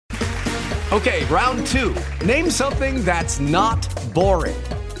Okay, round two. Name something that's not boring.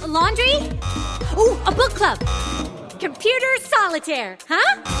 A laundry? Ooh, a book club. Computer solitaire,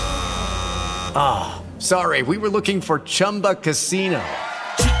 huh? Ah, sorry, we were looking for Chumba Casino.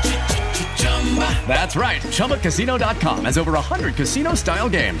 That's right, ChumbaCasino.com has over 100 casino-style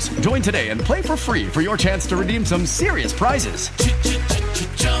games. Join today and play for free for your chance to redeem some serious prizes.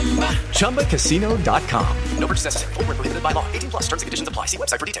 ChumbaCasino.com. No purchase necessary. Void where prohibited by law. 18+. Terms and conditions apply. See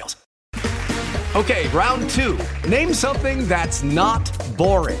website for details. Okay, round two. Name something that's not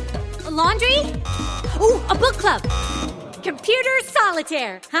boring. A laundry? Ooh, a book club. Computer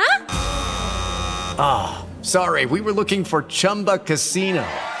solitaire, huh? Ah, sorry, we were looking for Chumba Casino.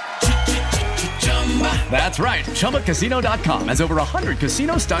 That's right, ChumbaCasino.com has over 100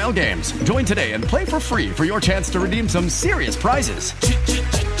 casino-style games. Join today and play for free for your chance to redeem some serious prizes.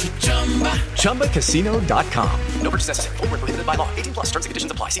 ChumbaCasino.com. No purchase necessary. Void where prohibited by law. 18+. Terms and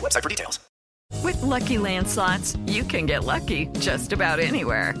conditions apply. See website for details. With Lucky Land Slots, you can get lucky just about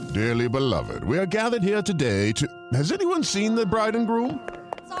anywhere. Dearly beloved, we are gathered here today to... Has anyone seen the bride and groom?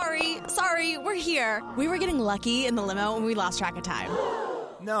 Sorry, we're here. We were getting lucky in the limo and we lost track of time.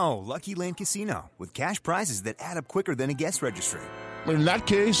 No, Lucky Land Casino, with cash prizes that add up quicker than a guest registry. In that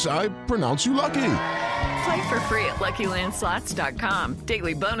case, I pronounce you lucky. Play for free at LuckyLandSlots.com.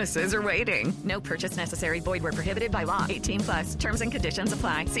 Daily bonuses are waiting. No purchase necessary. Void where prohibited by law. 18+. Terms and conditions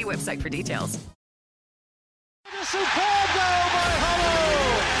apply. See website for details. A superb goal by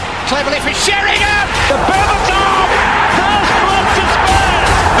Hollow. Cleverly for Sheringham. The Berbatov. First blood to Spurs.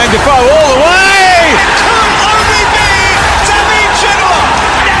 And Defoe all the way. Could only be Danny Chidwell.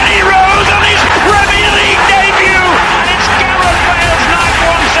 Danny Rose on his Premier League debut. And it's Gareth Bale's night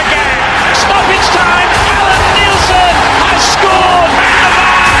once again. Stoppage time. Alan Nielsen has scored. And the man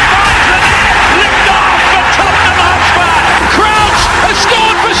finds the net. Lift off for Tottenham Hotspur. Crouch has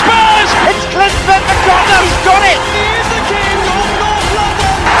scored for Spurs. It's Klinsmann for Tottenham. He's got it. He is the king of North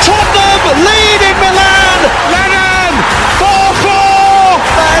London. Tottenham lead in Milan. Lennon 4-4.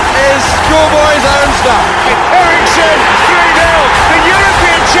 That is schoolboy's own stuff. Ericsson 3-0. The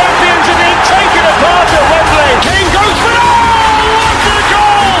European champions have been taken apart at Wembley. Kane goes for what a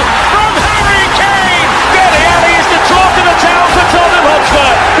goal from Harry Kane. Dele Alli is the talk of the town for Tottenham Hotspur.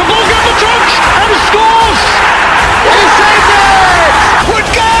 The ball goes to touch and scores. He saved it.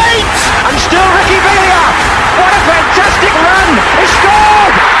 Woodgate and still Ricky Villa. What a fantastic run. He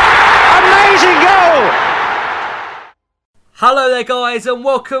scored. Amazing goal. Hello there guys and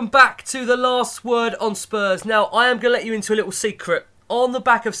welcome back to The Last Word on Spurs. Now I am going to let you into a little secret. On the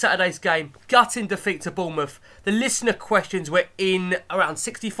back of Saturday's game, gutting defeat to Bournemouth, the listener questions were in, around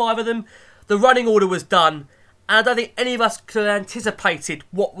 65 of them. The running order was done and I don't think any of us could have anticipated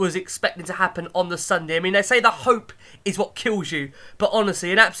what was expected to happen on the Sunday. I mean, they say the hope is what kills you, but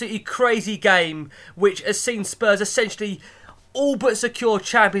honestly, an absolutely crazy game which has seen Spurs essentially all but secure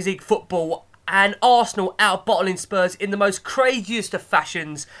Champions League football and Arsenal out-bottling Spurs in the most craziest of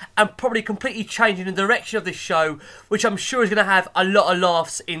fashions and probably completely changing the direction of this show, which I'm sure is going to have a lot of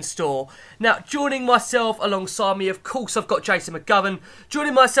laughs in store. Now, joining myself alongside me, of course, I've got Jason McGovern.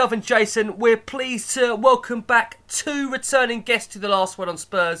 Joining myself and Jason, we're pleased to welcome back two returning guests to The Last Word on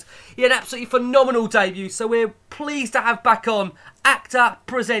Spurs. He had an absolutely phenomenal debut, so we're pleased to have back on actor,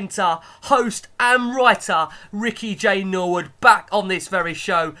 presenter, host and writer Ricky J. Norwood back on this very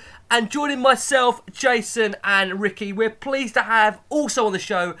show. And joining myself, Jason and Ricky, we're pleased to have also on the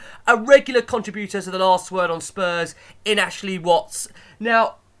show a regular contributor to The Last Word on Spurs in Ashley Watts.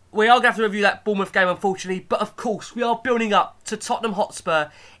 Now, we are going to have to review that Bournemouth game, unfortunately, but of course, we are building up to Tottenham Hotspur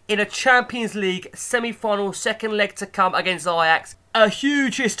in a Champions League semi-final second leg to come against Ajax. A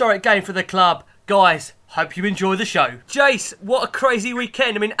huge historic game for the club. Guys, hope you enjoy the show. Jace, what a crazy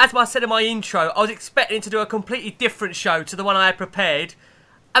weekend. I mean, as I said in my intro, I was expecting to do a completely different show to the one I had prepared.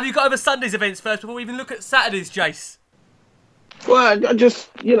 Have you got over Sunday's events first before we even look at Saturday's, Jace? Well, I just,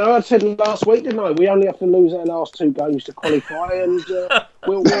 I said last week, didn't I? We only have to lose our last two games to qualify, and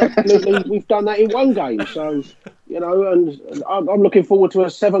we've done that in one game. So, and I'm looking forward to a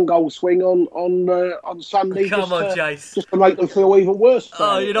 7-goal swing on Sunday. Come on, Jace. Just to make them feel even worse.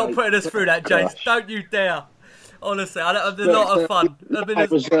 Oh, you're not putting us through that, Jace. Don't you dare. Honestly, it's a lot of fun.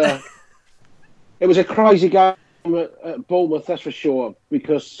 It was a crazy game at Bournemouth, that's for sure,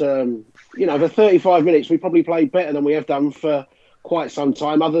 because for 35 minutes we probably played better than we have done for quite some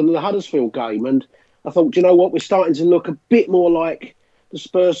time, other than the Huddersfield game. And I thought, you know what, we're starting to look a bit more like the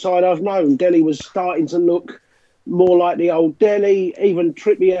Spurs side I've known. Dele was starting to look more like the old Dele. Even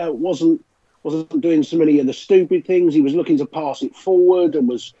Trippier wasn't doing so many of the stupid things. He was looking to pass it forward and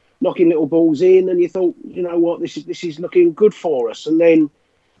was knocking little balls in. And you thought, you know what, this is looking good for us. And then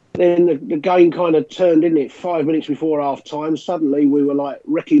Then the game kind of turned, didn't it? 5 minutes before half time, suddenly we were like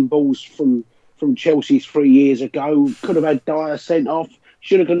wrecking balls from Chelsea 3 years ago. Could have had Dyer sent off.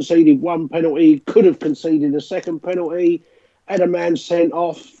 Should have conceded one penalty. Could have conceded a second penalty. Had a man sent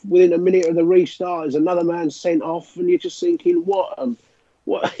off. Within a minute of the restart, there's another man sent off, and you're just thinking, what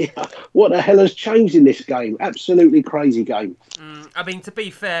the hell has changed in this game? Absolutely crazy game. I mean, to be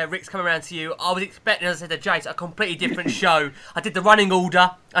fair, Rick's coming around to you. I was expecting, as I said to Jace, a completely different show. I did the running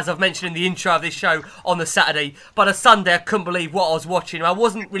order, as I've mentioned in the intro of this show, on the Saturday. But on Sunday, I couldn't believe what I was watching. I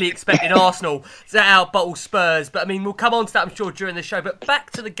wasn't really expecting Arsenal to out-bottle Spurs. But, I mean, we'll come on to that, I'm sure, during the show. But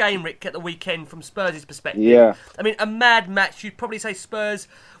back to the game, Rick, at the weekend from Spurs' perspective. Yeah. I mean, a mad match. You'd probably say Spurs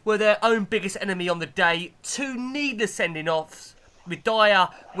were their own biggest enemy on the day. 2 needless sending-offs. With Dyer,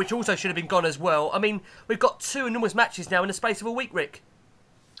 which also should have been gone as well. I mean, we've got 2 enormous matches now in the space of a week, Rick.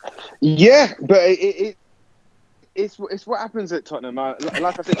 Yeah, but it's what happens at Tottenham. Like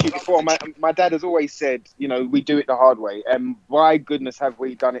I said to you before, my dad has always said, we do it the hard way. And by goodness have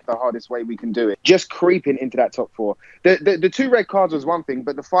we done it the hardest way we can do it. Just creeping into that top 4. The 2 red cards was one thing,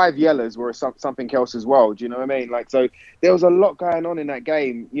 but the 5 yellows were something else as well. Do you know what I mean? Like, so there was a lot going on in that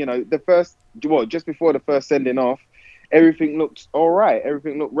game. Just before the first sending off, everything looked all right.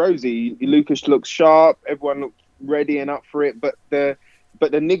 Everything looked rosy. Lucas looked sharp. Everyone looked ready and up for it. But the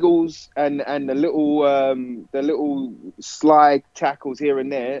niggles and the little sly tackles here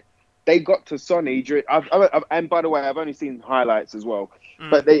and there, they got to Sonny. And by the way, I've only seen highlights as well.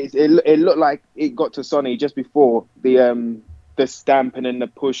 But it looked like it got to Sonny just before the stamping and the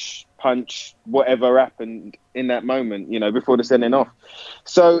push, punch, whatever happened in that moment. Before the sending off.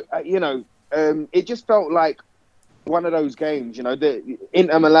 So it just felt like one of those games, the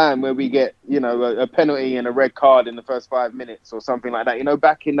Inter Milan where we get, a penalty and a red card in the first 5 minutes or something like that,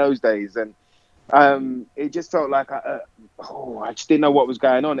 back in those days. And it just felt like, I just didn't know what was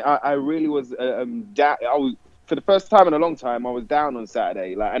going on. I really was down. For the first time in a long time, I was down on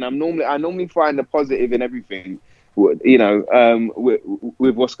Saturday. And I normally find the positive in everything, with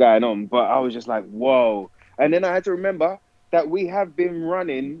what's going on. But I was just like, whoa. And then I had to remember that we have been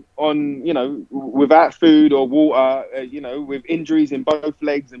running on, without food or water, with injuries in both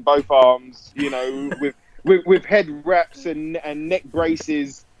legs and both arms, with head wraps and neck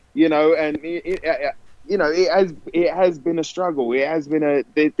braces, and it has been a struggle. It has been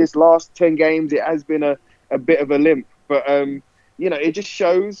this last 10 games, it has been a bit of a limp, but it just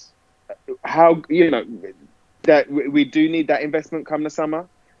shows how, that we do need that investment come the summer.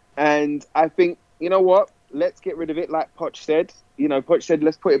 And I think, you know what? Let's get rid of it, like Poch said. Poch said,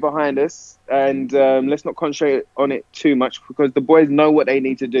 let's put it behind us and let's not concentrate on it too much, because the boys know what they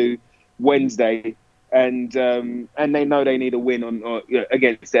need to do Wednesday, and they know they need a win on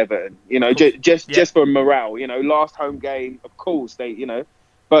against Everton. Just for morale. Last home game, of course they.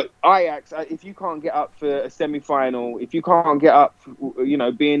 But Ajax, if you can't get up for a semi-final, if you can't get up,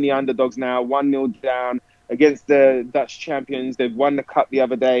 being the underdogs now, 1-0 down against the Dutch champions, they've won the cup the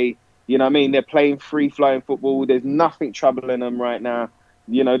other day. You know what I mean? They're playing free-flowing football. There's nothing troubling them right now.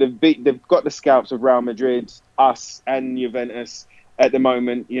 They've got the scalps of Real Madrid, us, and Juventus at the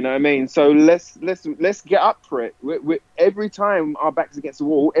moment. You know what I mean? So let's get up for it. Every time our back's against the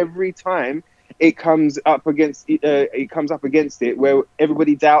wall, every time it comes up against it, where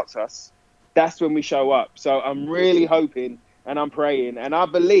everybody doubts us, that's when we show up. So I'm really hoping and I'm praying and I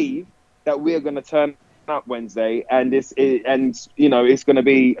believe that we're going to turn up Wednesday, and it's going to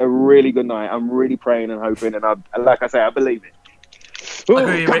be a really good night. I'm really praying and hoping, and like I say, I believe it. Ooh,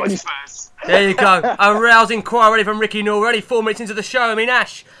 Agree, come on, Spurs. There you go. A rousing inquiry from Ricky Nall. Already 4 minutes into the show. I mean,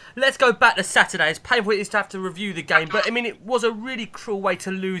 Ash, let's go back to Saturday. As painful it is to have to review the game, but I mean, it was a really cruel way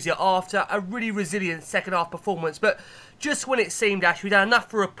to lose it after a really resilient second half performance. But just when it seemed, Ash, we'd done enough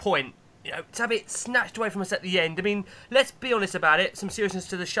for a point, to have it snatched away from us at the end. I mean, let's be honest about it. Some seriousness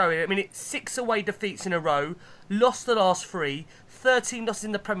to the show here. I mean, it's 6 away defeats in a row, lost the last 3, 13 losses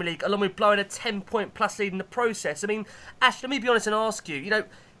in the Premier League, along with blowing a 10-point plus lead in the process. I mean, Ash, let me be honest and ask you,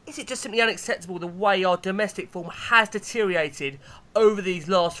 is it just simply unacceptable the way our domestic form has deteriorated over these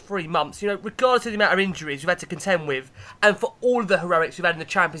last 3 months, regardless of the amount of injuries we've had to contend with, and for all of the heroics we've had in the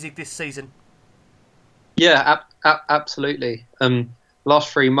Champions League this season? Yeah, absolutely.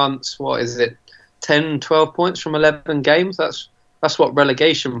 Last 3 months, what is it, 10, 12 points from 11 games? That's what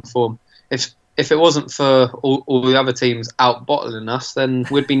relegation form. If it wasn't for all the other teams out-bottling us, then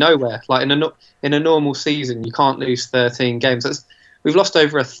we'd be nowhere. Like in a normal season, you can't lose 13 games. We've lost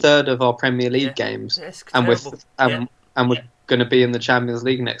over a third of our Premier League games, and we're going to be in the Champions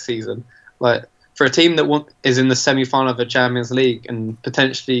League next season. Like for a team that is in the semi-final of the Champions League and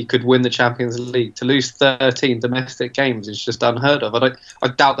potentially could win the Champions League, to lose 13 domestic games is just unheard of. I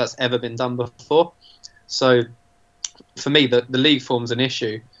doubt that's ever been done before. So for me, the league form's an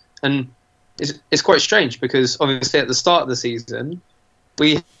issue. And it's quite strange because obviously at the start of the season,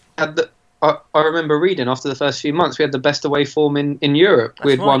 we had I remember reading after the first few months, we had the best away form in Europe.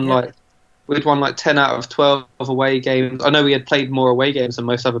 We'd won like 10 out of 12 away games. I know we had played more away games than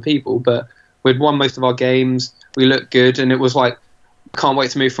most other people, but we'd won most of our games. We looked good, and it was like, can't wait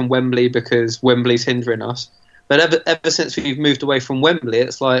to move from Wembley because Wembley's hindering us. But ever since we've moved away from Wembley,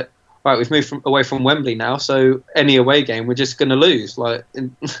 it's like, right, we've moved away from Wembley now, so any away game we're just going to lose. Like,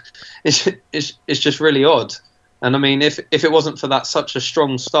 it's just really odd. And I mean, if it wasn't for that such a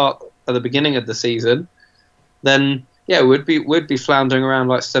strong start at the beginning of the season, then yeah, we'd be floundering around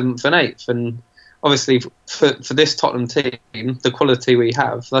like 7th and 8th. And obviously for this Tottenham team, the quality we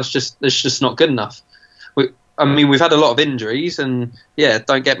have, that's just not good enough. I mean, we've had a lot of injuries, and yeah,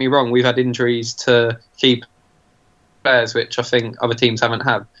 don't get me wrong, we've had injuries to key players, which I think other teams haven't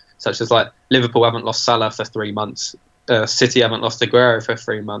had, such as like Liverpool haven't lost Salah for 3 months, City haven't lost Aguero for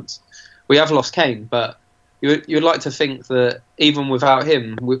 3 months. We have lost Kane, but you'd like to think that even without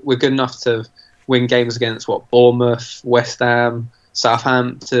him, we're good enough to win games against Bournemouth, West Ham,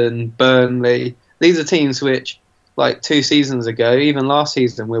 Southampton, Burnley. These are teams which, like 2 seasons ago, even last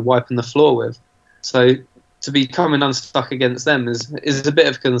season, we're wiping the floor with. So to be coming unstuck against them is a bit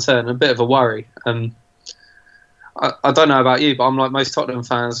of concern, a bit of a worry. I don't know about you, but I'm like most Tottenham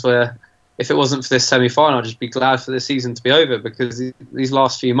fans, where if it wasn't for this semi-final, I'd just be glad for this season to be over, because these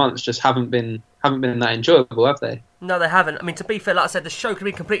last few months just haven't been that enjoyable, have they? No, they haven't. I mean, to be fair, like I said, the show could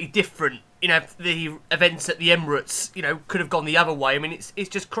be completely different. You know, the events at the Emirates, you know, could have gone the other way. I mean, it's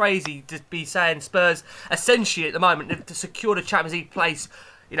just crazy to be saying Spurs, essentially at the moment, to secure the Champions League place,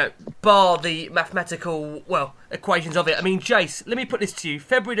 you know, bar the mathematical, equations of it. I mean, Jace, let me put this to you.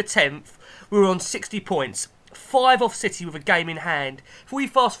 February the 10th, we were on 60 points. 5 off City with a game in hand. If we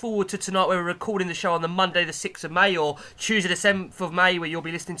fast forward to tonight, where we're recording the show on the Monday the 6th of May, or Tuesday the 7th of May, where you'll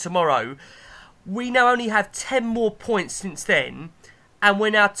be listening tomorrow, we now only have 10 more points since then, and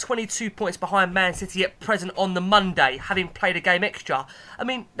we're now 22 points behind Man City at present on the Monday, having played a game extra. I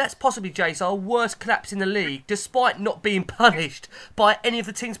mean, that's possibly, Jace, our worst collapse in the league, despite not being punished by any of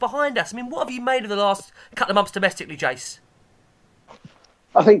the teams behind us. I mean, what have you made of the last couple of months domestically, Jace?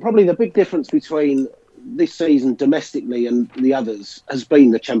 I think probably the big difference between this season domestically and the others has been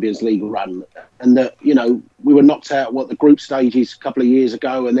the Champions League run, and that, you know, we were knocked out the group stages a couple of years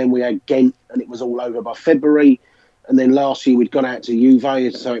ago, and then we had Ghent and it was all over by February, and then last year we'd gone out to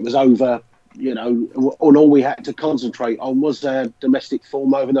Juve, so it was over, you know, and all we had to concentrate on was domestic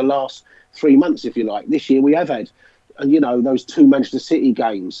form over the last 3 months, if you like. This year we have had, and you know, those 2 Manchester City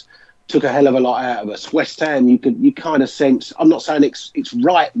games took a hell of a lot out of us. West Ham, you kind of sense, I'm not saying it's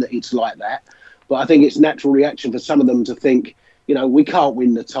right that it's like that, but I think it's natural reaction for some of them to think, you know, we can't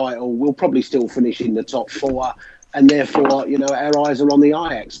win the title. We'll probably still finish in the top 4. And therefore, you know, our eyes are on the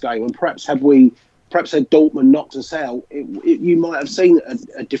Ajax game. And perhaps had Dortmund knocked us out, you might have seen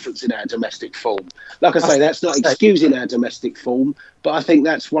a difference in our domestic form. Like I say, that's not excusing our domestic form, but I think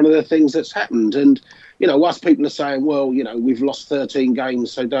that's one of the things that's happened. And, you know, whilst people are saying, well, you know, we've lost 13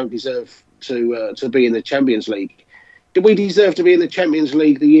 games, so don't deserve to be in the Champions League. Did we deserve to be in the Champions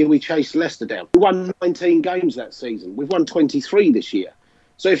League the year we chased Leicester down? We won 19 games that season. We've won 23 this year.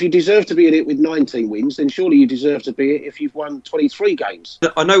 So if you deserve to be in it with 19 wins, then surely you deserve to be it if you've won 23 games.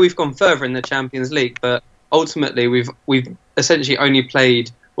 I know we've gone further in the Champions League, but ultimately we've essentially only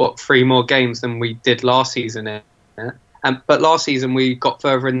played 3 more games than we did last season. But last season we got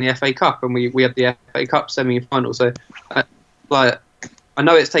further in the FA Cup, and we had the FA Cup semi-final. So, I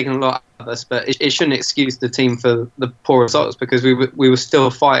know it's taken a lot of us, but it shouldn't excuse the team for the poor results, because we were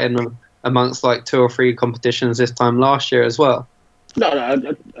still fighting amongst 2 or 3 competitions this time last year as well. No,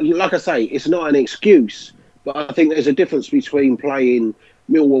 like I say, it's not an excuse, but I think there's a difference between playing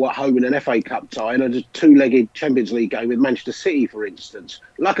Millwall at home in an FA Cup tie and a 2-legged Champions League game with Manchester City, for instance.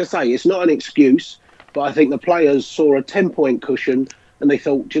 Like I say, it's not an excuse, but I think the players saw a 10-point cushion and they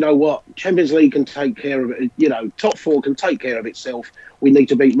thought, do you know what, Champions League can take care of it, you know, top 4 can take care of itself. We need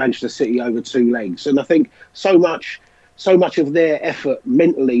to beat Manchester City over 2 legs. And I think so much of their effort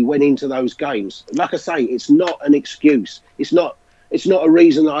mentally went into those games. Like I say, it's not an excuse. It's not a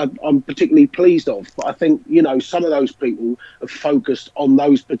reason that I'm particularly pleased of, but I think, you know, some of those people have focused on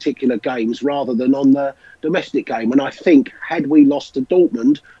those particular games rather than on the domestic game. And I think had we lost to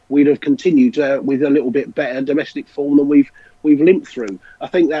Dortmund, we'd have continued with a little bit better domestic form than we've limped through. I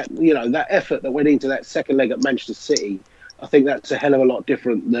think that, you know, that effort that went into that second leg at Manchester City, I think that's a hell of a lot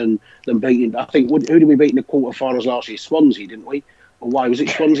different than beating. I think who did we beat in the quarterfinals last year? Swansea, didn't we? Away, was it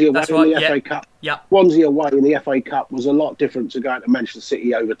Swansea away in the FA Cup? Yeah. Swansea away in the FA Cup was a lot different to going to Manchester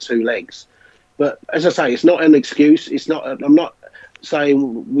City over 2 legs. But as I say, it's not an excuse. It's not. I'm not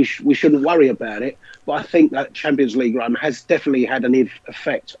saying we shouldn't worry about it. But I think that Champions League run has definitely had an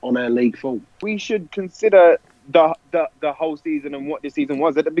effect on our league form. We should consider the whole season and what this season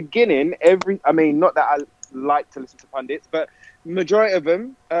was. At the beginning, not that I like to listen to pundits, but majority of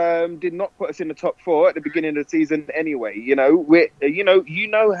them did not put us in the top 4 at the beginning of the season anyway. You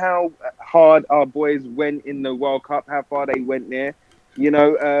know how hard our boys went in the World Cup, how far they went there. You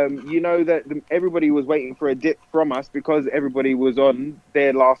know that everybody was waiting for a dip from us because everybody was on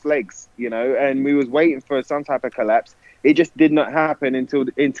their last legs, and we was waiting for some type of collapse. It just did not happen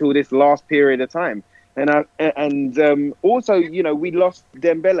until this last period of time. And also, we lost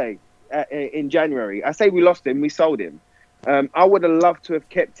Dembele in January. I say we lost him, we sold him. I would have loved to have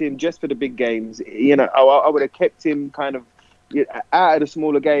kept him just for the big games. I would have kept him kind of out of the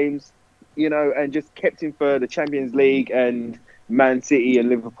smaller games, and just kept him for the Champions League and Man City and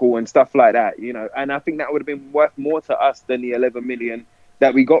Liverpool and stuff like that, and I think that would have been worth more to us than the 11 million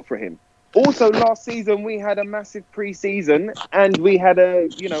that we got for him. Also, last season we had a massive pre-season and we had a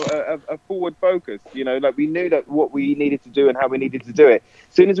forward focus. We knew that what we needed to do and how we needed to do it.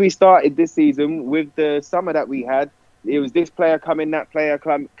 As soon as we started this season with the summer that we had, it was this player come in, that player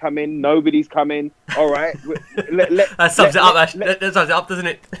come in. Nobody's coming. All right, that sums it up. That sums it up, doesn't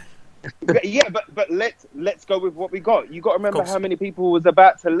it? Yeah, but let's go with what we got. You got to remember how many people was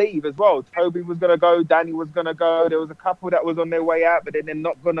about to leave as well. Toby was going to go, Danny was going to go. There was a couple that was on their way out, but then they're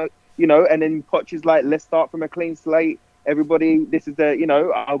not going to, and then Poch is like, let's start from a clean slate. Everybody, this is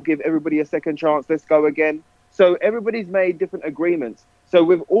I'll give everybody a second chance. Let's go again. So everybody's made different agreements. So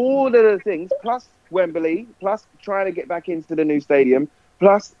with all of the things, plus Wembley, plus trying to get back into the new stadium,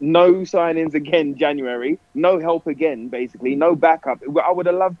 plus no signings again January, no help again, basically, no backup. I would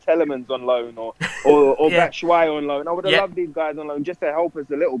have loved Telemans on loan or Batshuayi on loan. I would have loved these guys on loan just to help us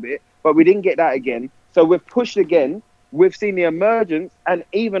a little bit, but we didn't get that again. So we've pushed again. We've seen the emergence, and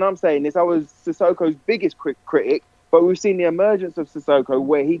even I'm saying this, I was Sissoko's biggest critic, but we've seen the emergence of Sissoko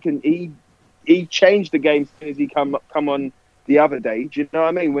where he changed the game as soon as he come on the other day. Do you know what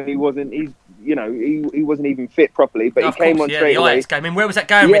I mean? When he wasn't even fit properly, but he came on straight away. Game. I mean, where was that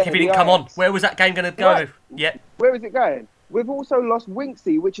going, Rick, if he didn't come on? Where was that game going to go? Right. Yeah. Where was it going? We've also lost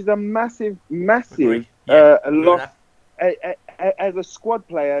Winksy, which is a massive loss. As a squad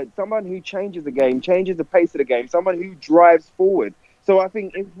player, someone who changes the game, changes the pace of the game, someone who drives forward. So I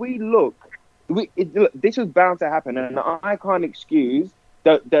think if we look, this was bound to happen, and I can't excuse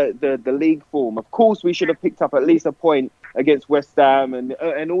the league form. Of course, we should have picked up at least a point against West Ham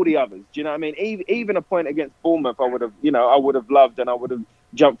and all the others. Do you know what I mean? Even a point against Bournemouth, I would have loved and I would have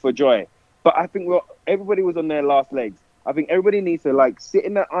jumped for joy. But I think everybody was on their last legs. I think everybody needs to sit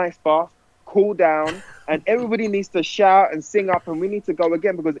in that ice bath, cool down, and everybody needs to shout and sing up, and we need to go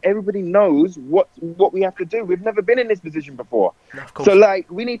again because everybody knows what we have to do. We've never been in this position before, so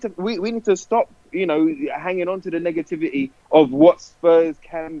we need to stop hanging on to the negativity of what Spurs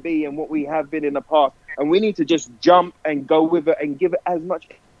can be and what we have been in the past, and we need to just jump and go with it and give it as much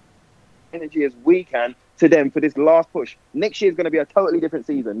energy as we can to them for this last push. Next year is going to be a totally different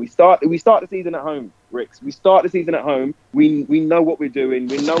season. We start the season at home, Ricks. We start the season at home. We know what we're doing.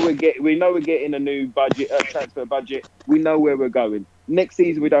 We know we're getting a new budget, transfer budget. We know where we're going. Next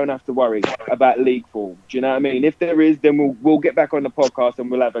season, we don't have to worry about league form. Do you know what I mean? If there is, then we'll get back on the podcast and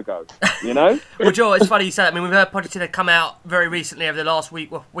we'll have a go. Well, Joe, it's funny you say that. I mean, we've heard Pochettino come out very recently over the last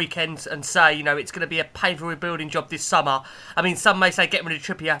weekend and say, it's going to be a painful rebuilding job this summer. I mean, some may say getting rid of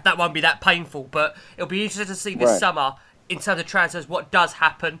Trippier, that won't be that painful, but it'll be interesting to see this summer in terms of transfers what does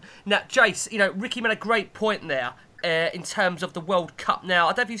happen. Now, Jace, Ricky made a great point there. In terms of the World Cup now, I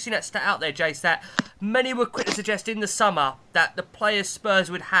don't know if you've seen that stat out there, Jace, that many were quick to suggest in the summer that the players Spurs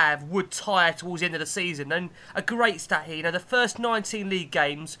would have would tire towards the end of the season. And a great stat here, the first 19 league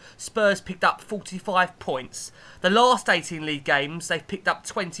games, Spurs picked up 45 points. The last 18 league games, they've picked up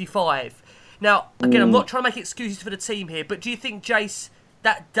 25. Now, again, I'm not trying to make excuses for the team here, but do you think, Jace,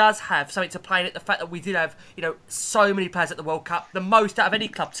 that does have something to play in it, the fact that we did have, so many players at the World Cup, the most out of any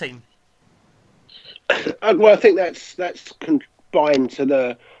club team? Well, I think that's combined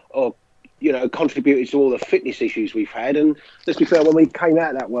to contributed to all the fitness issues we've had. And let's be fair, when we came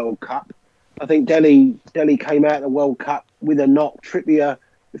out of that World Cup, I think Delhi came out of the World Cup with a knock. Trippier,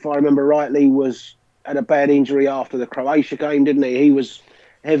 if I remember rightly, had a bad injury after the Croatia game, didn't he? He was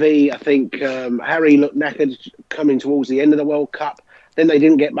heavy. I think Harry looked knackered coming towards the end of the World Cup. Then they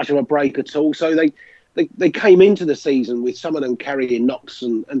didn't get much of a break at all. So they came into the season with some of them carrying knocks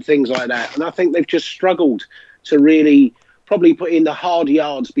and things like that. And I think they've just struggled to really probably put in the hard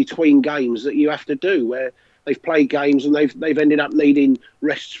yards between games that you have to do, where they've played games and they've ended up needing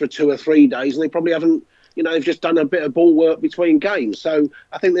rests for 2 or 3 days, and they probably haven't, they've just done a bit of ball work between games. So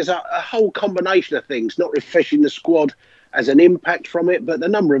I think there's a whole combination of things, not refreshing the squad as an impact from it, but the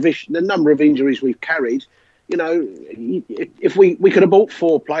number of injuries we've carried. If we could have bought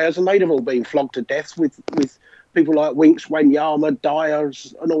 4 players and they'd have all been flogged to death with people like Winks, Wanyama,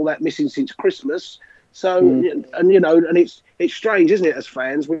 Dyers and all that missing since Christmas. So, and it's strange, isn't it, as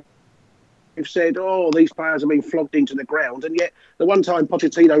fans? We've said, these players have been flogged into the ground, and yet the one time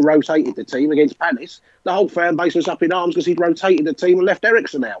Pochettino rotated the team against Palace, the whole fan base was up in arms because he'd rotated the team and left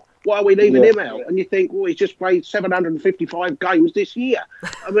Eriksen out. Why are we leaving him out? And you think, he's just played 755 games this year.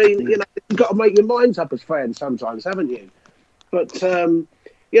 I mean, you've got to make your minds up as fans sometimes, haven't you? But,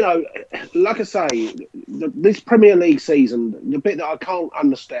 like I say, this Premier League season, the bit that I can't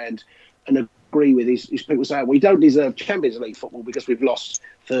understand and agree with is people saying we don't deserve Champions League football because we've lost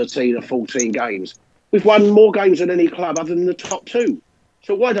 13 or 14 games. We've won more games than any club other than the top 2.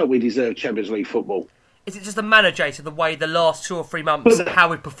 So why don't we deserve Champions League football? Is it just the manager to the way the last 2 or 3 months and how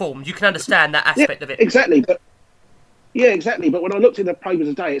we've performed? You can understand that aspect of it. Exactly. But when I looked in the paper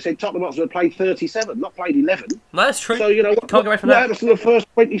today, it said Tottenham Hotspur played 37, not played 11. No, that's true. So, Can't get away from what that. happens to the first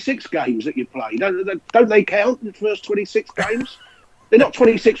 26 games that you play? Don't they count, the first 26 games? They're not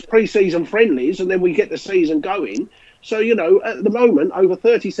 26 pre-season friendlies, and then we get the season going. So, at the moment, over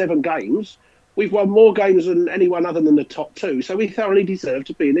 37 games, we've won more games than anyone other than the top 2. So we thoroughly deserve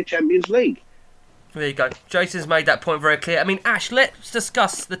to be in the Champions League. There you go. Jason's made that point very clear. I mean, Ash, let's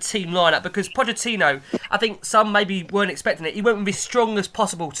discuss the team lineup, because Pochettino, I think some maybe weren't expecting it. He went with his strongest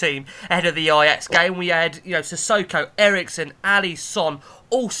possible team ahead of the Ajax game. We had, Sissoko, Eriksen, Ali, Son,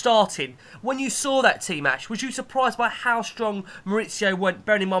 all starting. When you saw that team, Ash, was you surprised by how strong Maurizio went,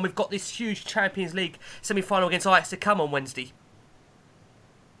 bearing in mind we've got this huge Champions League semi-final against Ajax to come on Wednesday?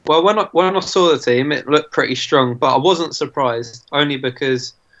 Well, when I saw the team, it looked pretty strong, but I wasn't surprised, only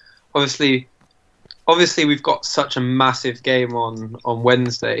because obviously we've got such a massive game on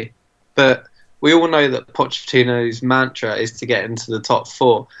Wednesday, but we all know that Pochettino's mantra is to get into the top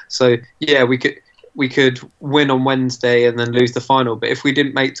 4. So yeah, we could win on Wednesday and then lose the final, but if we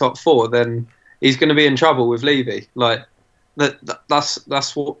didn't make top 4, then he's going to be in trouble with Levy. Like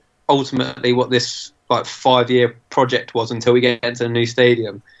that's what ultimately what this 5-year project was until we get into a new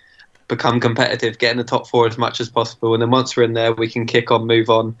stadium, become competitive, get in the top 4 as much as possible, and then once we're in there, we can kick on, move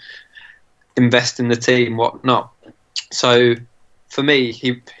on, invest in the team, whatnot. So for me,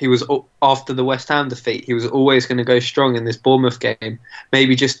 he was, after the West Ham defeat, he was always going to go strong in this Bournemouth game,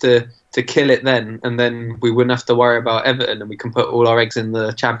 maybe just to kill it then, and then we wouldn't have to worry about Everton and we can put all our eggs in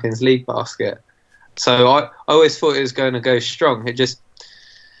the Champions League basket. So I always thought it was going to go strong. It just,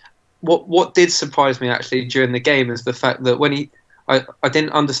 what did surprise me actually during the game is the fact that when I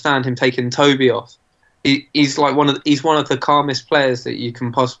didn't understand him taking Toby off. He's one of the calmest players that you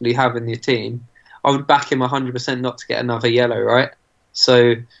can possibly have in your team. I would back him 100% not to get another yellow, right?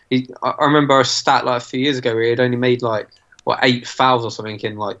 So I remember a stat a few years ago where he had only made 8 fouls or something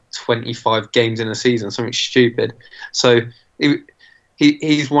in 25 games in a season, something stupid. So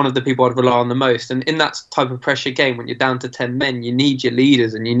he's one of the people I'd rely on the most. And in that type of pressure game, when you're down to 10 men, you need your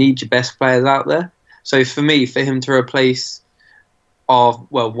leaders and you need your best players out there. So for him to replace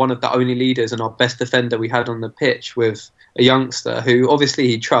one of the only leaders and our best defender we had on the pitch with a youngster who obviously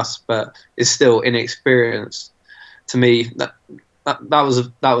he trusts but is still inexperienced, to me that was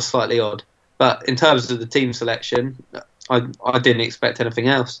slightly odd. But in terms of the team selection, I didn't expect anything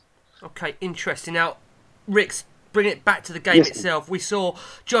else. Okay, interesting. Now, Rick's bring it back to the game itself. We saw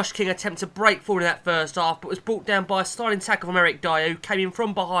Josh King attempt to break forward in that first half, but was brought down by a sliding tackle from Eric Dyer, who came in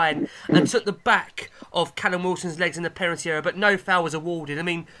from behind and took the back of Callum Wilson's legs in the penalty area, but no foul was awarded. I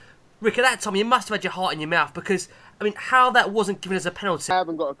mean, Rick, at that time, you must have had your heart in your mouth, because, I mean, how that wasn't given as a penalty. I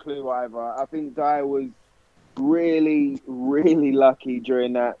haven't got a clue either. I think Dyer was really, really lucky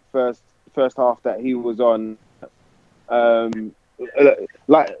during that first half that he was on.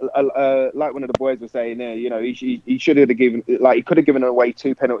 Like one of the boys was saying there, he should have given, he could have given away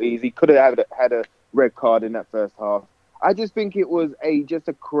 2 penalties. He could have had a red card in that first half. I just think it was just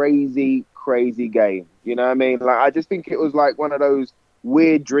a crazy, crazy game. You know what I mean? I just think it was one of those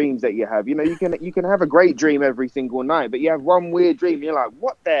weird dreams that you have. You can have a great dream every single night, but you have one weird dream. You're like,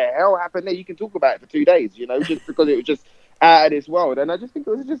 what the hell happened there? You can talk about it for 2 days, just because it was just out of this world. And I just think it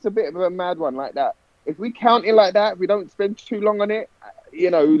was just a bit of a mad one like that. If we count it like that, if we don't spend too long on it,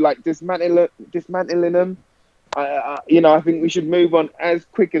 dismantling them, I think we should move on as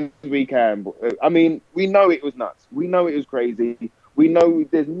quick as we can. I mean, we know it was nuts. We know it was crazy. We know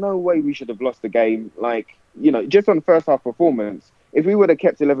there's no way we should have lost the game. Like, just on the first half performance, if we would have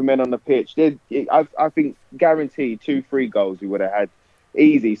kept 11 men on the pitch, I think guaranteed 2-3 goals we would have had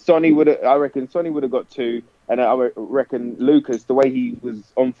easy. I reckon Sonny would have got 2, and I reckon Lucas, the way he was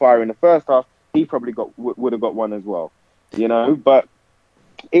on fire in the first half, he probably would have got 1 as well. But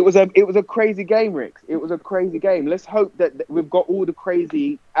it was a crazy game, Rick. It was a crazy game. Let's hope that we've got all the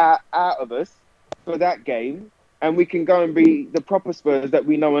crazy out of us for that game, and we can go and be the proper Spurs that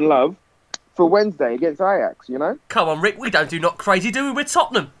we know and love for Wednesday against Ajax. Come on, Rick. We don't do not crazy, do we? We're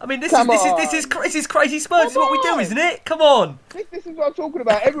Tottenham. I mean, this is crazy Spurs. This is what we do, isn't it? Come on. This is what I'm talking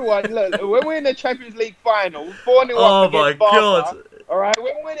about. Everyone, look, when we're in the Champions League final, 4-0 oh up my against Barca, God! all right,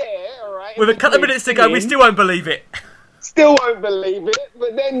 when we're there, all right, with a couple of minutes to go, we still won't believe it. Still won't believe it,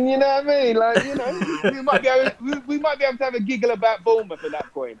 but then you know what I mean. Like we might be able to have a giggle about Bournemouth at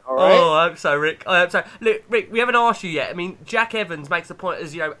that point. All right. Oh, I hope so, Rick. I hope so. Look, Rick, we haven't asked you yet. I mean, Jack Evans makes the point,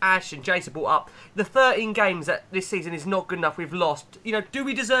 as Ash and Jason brought up. The 13 games that this season is not good enough. We've lost. Do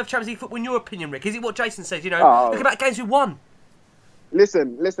we deserve Champions League football? In your opinion, Rick, is it what Jason says? Look about games we won.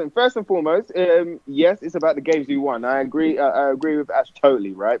 Listen. First and foremost, yes, it's about the games we won. I agree. I agree with Ash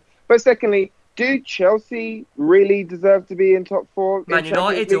totally, right? But secondly, do Chelsea really deserve to be in top 4? Man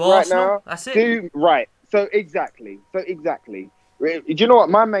United, do Arsenal? Right now? That's it. Right. So exactly. Do you know what?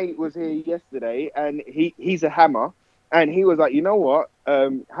 My mate was here yesterday, and he's a hammer, and he was like, you know what?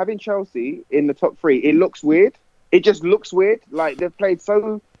 Having Chelsea in the top 3, it looks weird. It just looks weird. Like they've played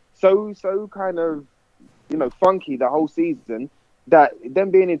so kind of funky the whole season that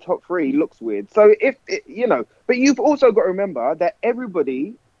them being in top 3 looks weird. So but you've also got to remember that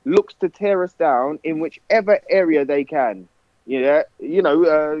everybody looks to tear us down in whichever area they can. Harry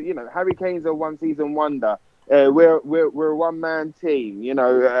Kane's a one-season wonder. We're a one-man team.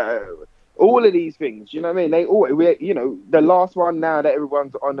 All of these things. You know what I mean? The last one now that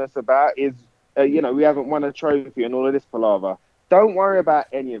everyone's on us about is, we haven't won a trophy and all of this palaver. Don't worry about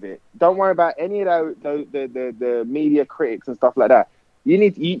any of it. Don't worry about any of the media critics and stuff like that. You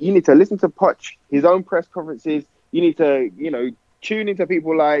need to listen to Poch, his own press conferences. You need to, tune into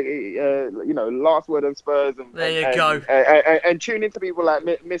people like, Last Word on Spurs. And tune into people like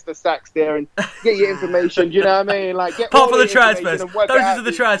Mr. Sachs there and get your information. Do you know what I mean? Like, get apart from the transfers. Those are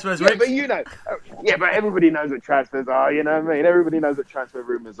the transfers, Rick. But everybody knows what transfers are. You know what I mean? Everybody knows what transfer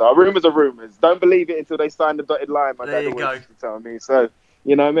rumours are. Rumours are rumours. Don't believe it until they sign the dotted line. My dad always used to tell me. So,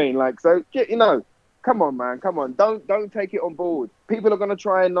 you know what I mean? Like, so, come on, man. Come on. Don't take it on board. People are going to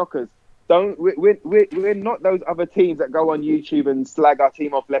try and knock us. We're not those other teams that go on YouTube and slag our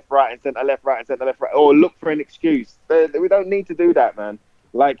team off left, right, and centre, left, right, and centre, left, right, or look for an excuse. We don't need to do that, man.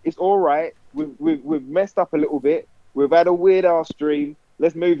 Like, it's all right. We've messed up a little bit. We've had a weird ass stream.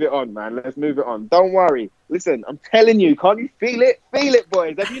 Let's move it on, man. Let's move it on. Don't worry. Listen, I'm telling you, can't you feel it? Feel it,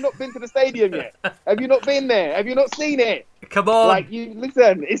 boys. Have you not been to the stadium yet? Have you not been there? Have you not seen it? Come on.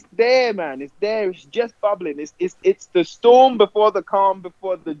 Listen, it's there, man. It's there. It's just bubbling. It's the storm before the calm,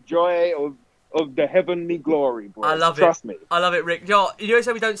 before the joy of the heavenly glory, boys. I love it. Trust me. I love it, Rick. You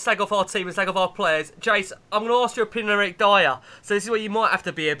say we don't slag off our team and slag off our players. Jace, I'm going to ask your opinion on Eric Dyer. So this is where you might have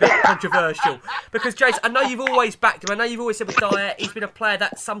to be a bit controversial. Because, Jace, I know you've always backed him. I know you've always said with Dyer, he's been a player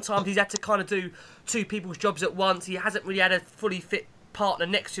that sometimes he's had to kind of do 2 people's jobs at once. He hasn't really had a fully fit partner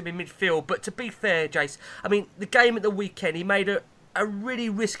next to him in midfield. But to be fair, Jace, I mean, the game at the weekend, he made a really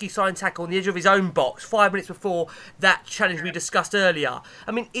risky side tackle on the edge of his own box 5 minutes before that challenge we discussed earlier.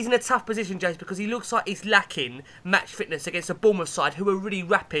 I mean, he's in a tough position, Jace, because he looks like he's lacking match fitness against a Bournemouth side who are really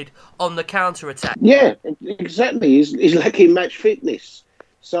rapid on the counter-attack. Yeah, exactly. He's lacking match fitness.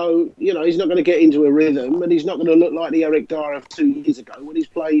 So, he's not going to get into a rhythm, and he's not going to look like the Eric Dyer of 2 years ago when he's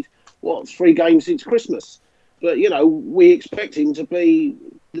played, 3 games since Christmas. But, we expect him to be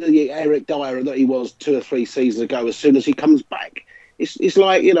the Eric Dyer that he was 2 or 3 seasons ago as soon as he comes back. It's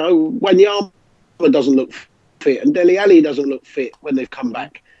like, Wanyama doesn't look fit and Dele Alli doesn't look fit when they've come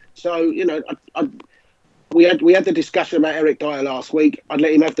back. So, we had the discussion about Eric Dyer last week. I'd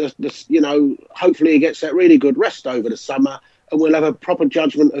let him have hopefully he gets that really good rest over the summer and we'll have a proper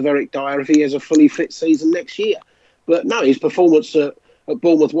judgment of Eric Dyer if he has a fully fit season next year. But no, his performance at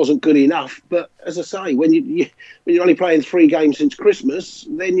Bournemouth wasn't good enough. But as I say, when you're only playing 3 games since Christmas,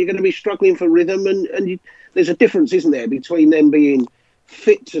 then you're going to be struggling for rhythm and there's a difference, isn't there, between them being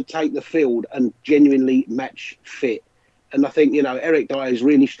fit to take the field and genuinely match fit. And I think, Eric Dyer is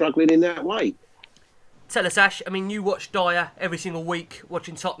really struggling in that way. Tell us, Ash, I mean, you watch Dyer every single week,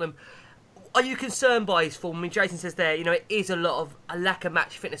 watching Tottenham. are you concerned by his form? I mean, Jason says there, it is a lack of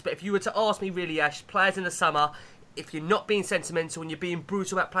match fitness. But if you were to ask me, really, Ash, players in the summer, if you're not being sentimental and you're being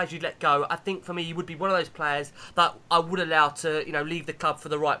brutal about players you'd let go, I think for me, you would be one of those players that I would allow to, leave the club for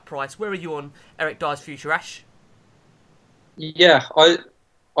the right price. Where are you on Eric Dyer's future, Ash? Yeah,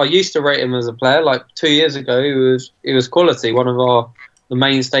 I used to rate him as a player. Like 2 years ago, he was quality, one of the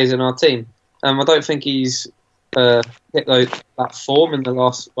mainstays in our team. I don't think he's hit that form in the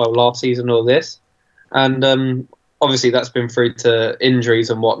last season or this, and obviously that's been through to injuries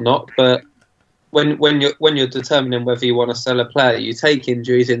and whatnot. But when you're determining whether you want to sell a player, you take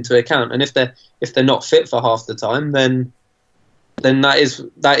injuries into account, and if they're not fit for half the time, then that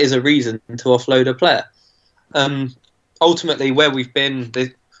is a reason to offload a player. Ultimately, where we've been,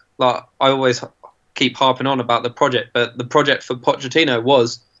 I always keep harping on about the project, but the project for Pochettino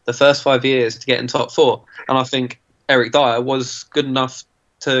was the first 5 years to get in top four, and I think Eric Dyer was good enough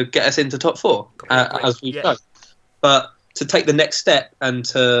to get us into top four, as we've done. But to take the next step and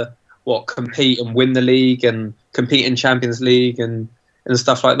to compete and win the league and compete in Champions League and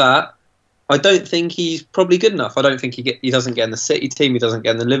stuff like that, I don't think he's probably good enough. I don't think he doesn't get in the City team, he doesn't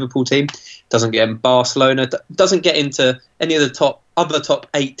get in the Liverpool team, doesn't get in Barcelona, doesn't get into any of the top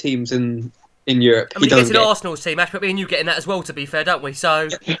 8 teams in Europe. I mean, he gets in Arsenal's team, Ash, but me and you get in that as well, to be fair, don't we? So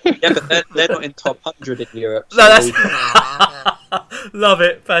yeah, but they're not in top 100 in Europe. So no, that's love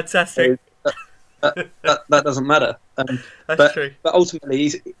it, fantastic. That doesn't matter. That's true. But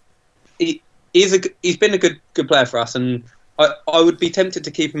ultimately, he's been a good player for us, and I would be tempted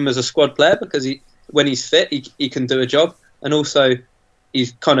to keep him as a squad player because when he's fit, he can do a job, and also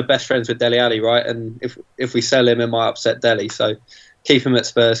he's kind of best friends with Dele Alli, right? And if we sell him, it might upset Dele, so keep him at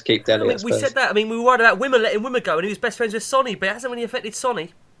Spurs, keep Dele at Spurs. We said that. I mean, we were worried about Wimmer, letting Wimmer go, and he was best friends with Sonny, but it hasn't really affected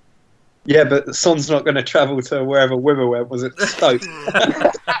Sonny. Yeah, but Son's not going to travel to wherever Wimmer went. Was it Stoke?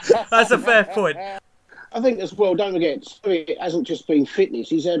 That's a fair point. I think as well, don't forget, it hasn't just been fitness.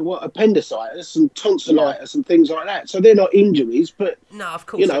 He's had appendicitis and tonsillitis and things like that. So they're not injuries, but no, of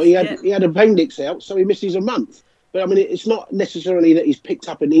course, he had appendix out, so he misses a month. But I mean, it's not necessarily that he's picked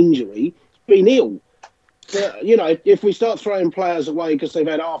up an injury; he's been ill. But if we start throwing players away because they've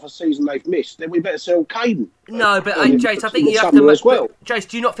had half a season they've missed, then we better sell Caden. No, but Jace, I think you have to. As well. Jace,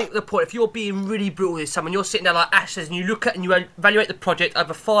 do you not think the point? If you're being really brutal with someone, you're sitting there like Ash says, and you look at and you evaluate the project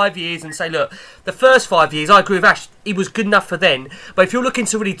over 5 years and say, look, the first 5 years, I agree with Ash, he was good enough for then. But if you're looking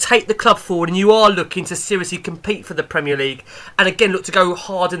to really take the club forward and you are looking to seriously compete for the Premier League, and again look to go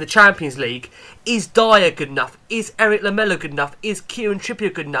hard in the Champions League, is Dyer good enough? Is Eric Lamela good enough? Is Kieran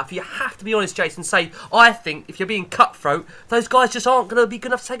Trippier good enough? You have to be honest, Jason, and say, I think if you're being cutthroat, those guys just aren't going to be good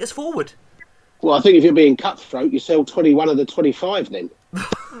enough to take us forward. Well, I think if you're being cutthroat, you sell 21 of the 25 then.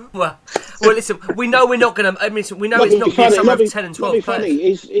 well, listen, we know we're not going to... I mean, we know it's not going to be somewhere of 10 and 12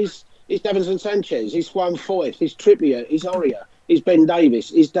 players. Is Davinson Sanchez, is Juan Foyth, is Trippier, is Aurier, is Ben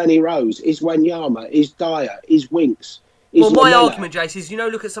Davis, is Danny Rose, is Wanyama, is Dyer, is Winks. Well, my argument, Jace, is,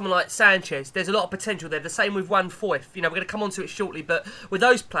 look at someone like Sanchez, there's a lot of potential there. The same with Juan Foyth. We're going to come on to it shortly, but with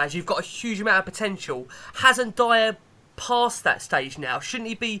those players, you've got a huge amount of potential. Hasn't Dyer past that stage now? Shouldn't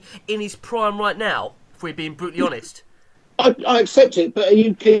he be in his prime right now, if we're being brutally honest? I accept it, but are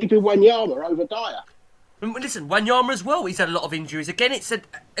you keeping Wanyama over Dyer? Listen, Wanyama as well, he's had a lot of injuries. Again, it's a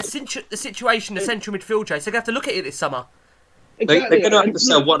situation, the central midfield, Jace. They're going to have to look at it this summer. Exactly. They're going to have to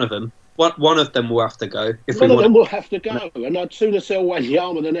sell one of them. One of them will have to go. One of them will have to go, and I'd sooner sell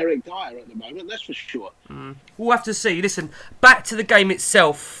Wanyama than Eric Dyer at the moment, that's for sure. We'll have to see. Listen, back to the game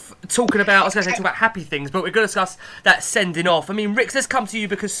itself. I was going to say talk about happy things, but we're going to discuss that sending off. I mean, Ricks, let's come to you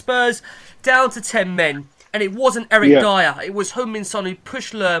because Spurs down to 10 men, and it wasn't Eric Dyer. It was Heung-min Son who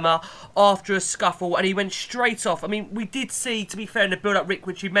pushed Lerma after a scuffle, and he went straight off. I mean, we did see, to be fair, in the build-up, Rick,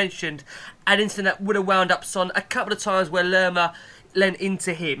 which you mentioned, an incident that would have wound up Son a couple of times where Lerma lent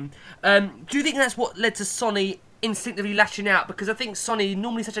into him. Do you think that's what led to Sonny instinctively lashing out? Because I think Sonny,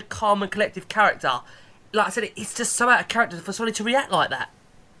 normally such a calm and collective character, like I said, it's just so out of character for Sonny to react like that.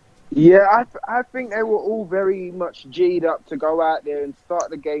 Yeah, I think they were all very much G'd up to go out there and start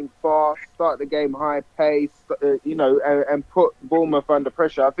the game fast, start the game high pace, and put Bournemouth under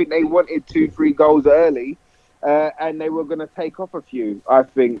pressure. I think they wanted 2-3 goals early, and they were going to take off a few. I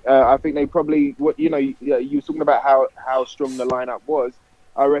think they probably, you were talking about how strong the lineup was.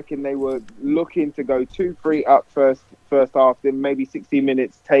 I reckon they were looking to go 2-3 up first half, then maybe 60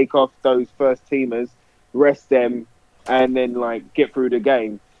 minutes, take off those first teamers, rest them, and then get through the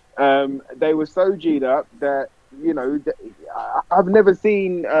game. They were so G'd up that, I've never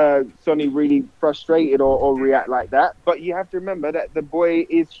seen Sonny really frustrated or react like that. But you have to remember that the boy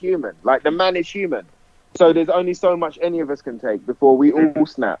is human. The man is human. So there's only so much any of us can take before we all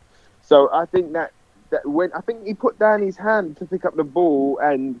snap. So I think that when he put down his hand to pick up the ball,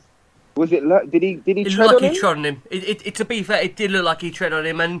 and was it did he It tread looked on like him? he trod on him. To be fair, it did look like he tread on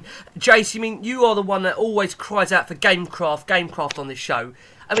him. And Jace, you are the one that always cries out for gamecraft on this show.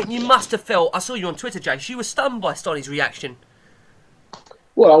 I mean, you must have felt. I saw you on Twitter, Jace. You were stunned by Stoney's reaction.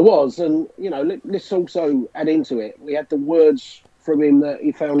 Well, I was, and let's also add into it. We had the words from him that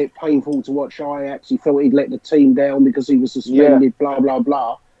he found it painful to watch Ajax. He felt he'd let the team down because he was suspended. Blah blah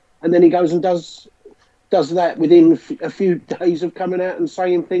blah, and then he goes and does that within a few days of coming out and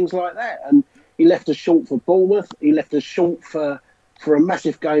saying things like that. And he left us short for Bournemouth. He left us short for a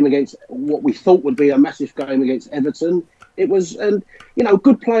massive game against what we thought would be a massive game against Everton. It was, and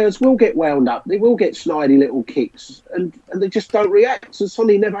good players will get wound up. They will get snidey little kicks, and they just don't react. So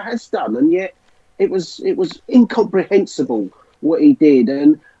Sonny never has done, and yet it was incomprehensible what he did.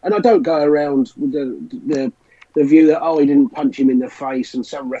 And I don't go around with the view that he didn't punch him in the face, and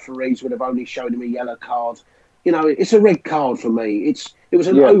some referees would have only showed him a yellow card. It's a red card for me. It was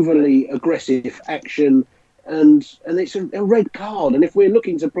an overly aggressive action, and it's a red card. And if we're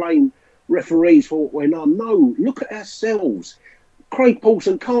looking to blame referees for what went on, no, look at ourselves. Craig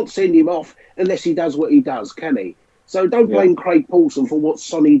Paulson can't send him off unless he does what he does, can he? So don't blame Craig Paulson for what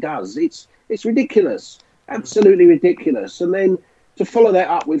Sonny does. It's ridiculous, absolutely ridiculous. And then to follow that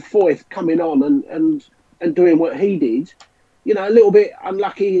up with Foyth coming on and doing what he did, a little bit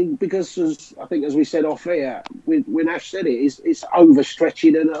unlucky because, as we said off air, when Ash said it's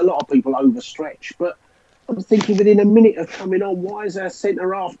overstretching, and a lot of people overstretch. But I'm thinking within a minute of coming on, why is our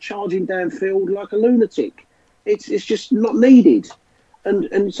centre half charging downfield like a lunatic? It's just not needed.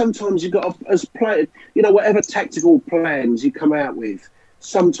 And sometimes you've got to, as players, whatever tactical plans you come out with,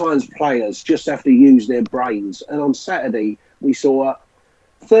 sometimes players just have to use their brains. And on Saturday, we saw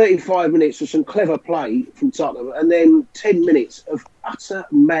 35 minutes of some clever play from Tottenham, and then 10 minutes of utter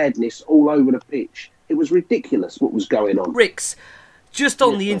madness all over the pitch. It was ridiculous what was going on. Ricks, just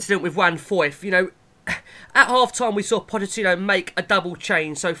on the incident with Juan Foyth, at half-time we saw Pochettino make a double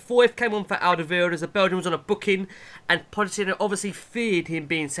change. So Foyth came on for Alderweireld as the Belgian was on a booking, and Pochettino obviously feared him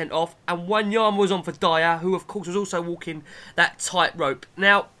being sent off, and Wanyama was on for Dyer, who of course was also walking that tightrope.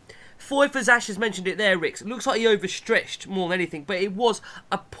 Now, Foyth, as Ash has mentioned it there, Ricks, looks like he overstretched more than anything, but it was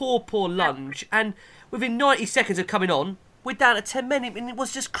a poor lunge, and within 90 seconds of coming on, we're down to 10 men, and it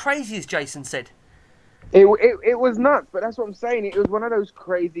was just crazy, as Jason said. It was nuts, but that's what I'm saying. It was one of those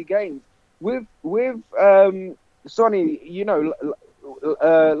crazy games. With Sonny,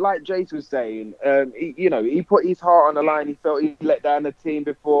 like Jace was saying, he put his heart on the line. He felt he let down the team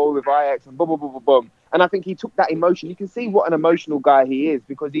before with Ajax and boom, boom, boom, boom, boom. And I think he took that emotion. You can see what an emotional guy he is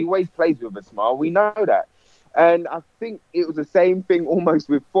because he always plays with a smile. We know that. And I think it was the same thing almost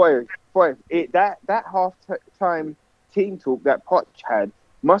with Foyth. That half-time team talk that Poch had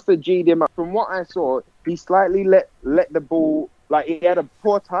must have G'd him up. From what I saw, he slightly let the ball, like he had a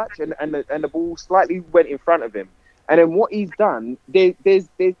poor touch and the ball slightly went in front of him. And then what he's done, there's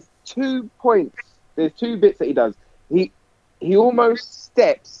 2 points. There's 2 bits that he does. He almost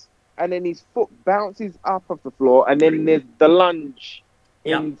steps and then his foot bounces up off the floor and then there's the lunge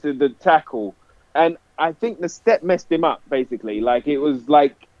into the tackle. And I think the step messed him up, basically. Like, it was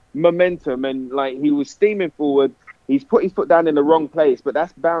like momentum and like he was steaming forward. He's put his foot down in the wrong place, but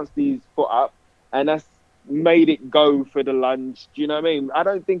that's bounced his foot up and that's made it go for the lunge. Do you know what I mean? I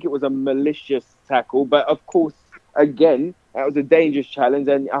don't think it was a malicious tackle, but of course, again, that was a dangerous challenge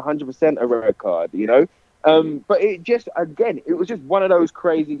and 100% a red card, But it was just one of those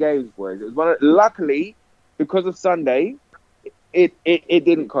crazy games, boys. It was luckily, because of Sunday, it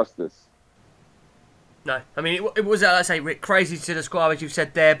didn't cost us. No, I mean, it was, like I say, Rick, crazy to describe, as you've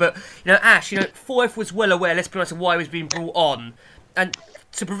said there. But, Ash, Foyth was well aware, let's be honest, of why he was being brought on. And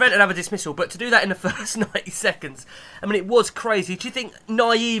to prevent another dismissal, but to do that in the first 90 seconds, I mean, it was crazy. Do you think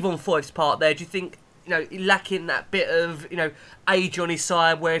naive on Foyth's part there? Do you think, lacking that bit of, age on his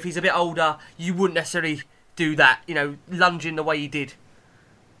side, where if he's a bit older, you wouldn't necessarily do that, lunging the way he did?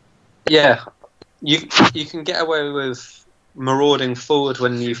 Yeah, you can get away with marauding forward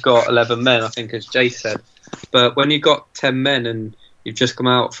when you've got 11 men, I think, as Jay said. But when you've got 10 men and you've just come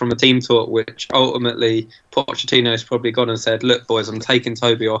out from a team talk, which ultimately Pochettino's probably gone and said, look, boys, I'm taking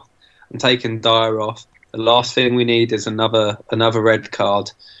Toby off, I'm taking Dyer off. The last thing we need is another red card.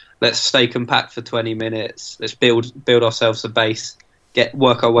 Let's stay compact for 20 minutes. Let's build ourselves a base,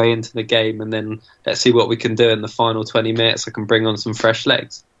 work our way into the game, and then let's see what we can do in the final 20 minutes. I can bring on some fresh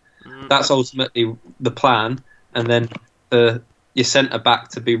legs. That's ultimately the plan. And then your centre-back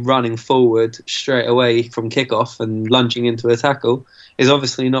to be running forward straight away from kick-off and lunging into a tackle is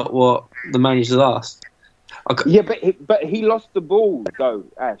obviously not what the manager's asked. Yeah, but he lost the ball though,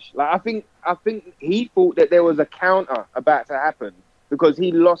 Ash. Like I think he thought that there was a counter about to happen because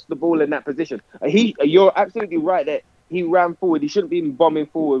he lost the ball in that position. You're absolutely right that he ran forward. He shouldn't be bombing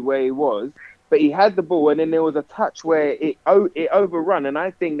forward where he was, but he had the ball, and then there was a touch where it overrun, and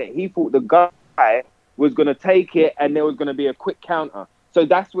I think that he thought the guy was going to take it, and there was going to be a quick counter. So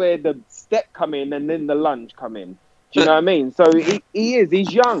that's where the step come in, and then the lunge come in. Do you know what I mean? So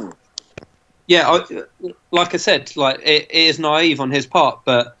he's young. Yeah, like I said, like it is naive on his part,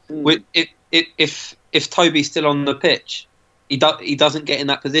 but if Toby's still on the pitch, he doesn't get in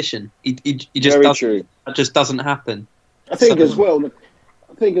that position. He just Very doesn't. true. It just doesn't happen. I think as well,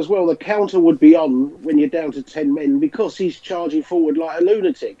 the counter would be on when you're down to 10 men because he's charging forward like a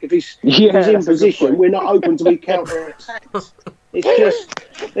lunatic. If he's in position, we're not open to be counter attacks.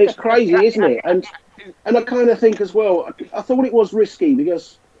 It's crazy, isn't it? And I kind of think as well, I thought it was risky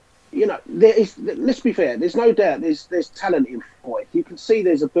because, you know, let's be fair, there's no doubt there's talent in Foyth. You can see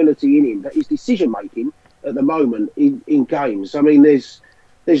there's ability in him, but his decision making at the moment in games, I mean,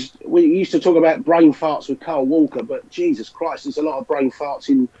 we used to talk about brain farts with Carl Walker, but Jesus Christ, there's a lot of brain farts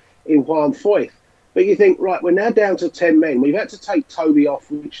in Juan Foyth. But you think, right, we're now down to 10 men. We've had to take Toby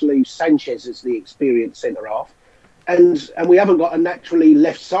off, which leaves Sanchez as the experienced centre-half. And we haven't got a naturally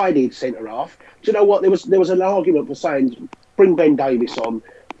left-sided centre-half. Do you know what? There was an argument for saying, bring Ben Davies on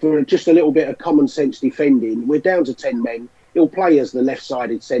for just a little bit of common sense defending. We're down to 10 men. He'll play as the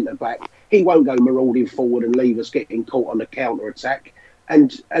left-sided centre-back. He won't go marauding forward and leave us getting caught on the counter-attack. And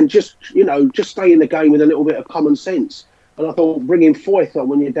just stay in the game with a little bit of common sense. And I thought bringing Foyth on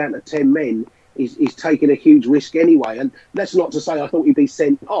when you're down to 10 men is taking a huge risk anyway. And that's not to say I thought he'd be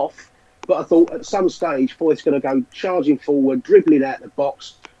sent off, but I thought at some stage Foyth's going to go charging forward, dribbling out the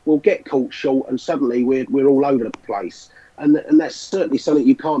box. We'll get caught short, and suddenly we're all over the place. And that's certainly something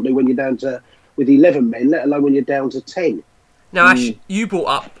you can't do when you're down to with 11 men, let alone when you're down to 10. Now, Ash, you brought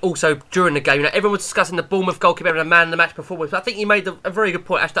up also during the game, you know, everyone was discussing the Bournemouth goalkeeper having a man in the match performance, but I think you made a very good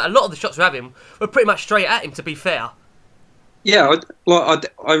point, Ash, that a lot of the shots we have him were pretty much straight at him, to be fair. Yeah,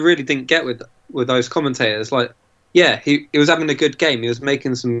 I really didn't get with those commentators. Like, yeah, he was having a good game, he was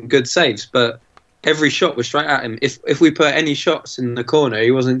making some good saves, but every shot was straight at him. If we put any shots in the corner,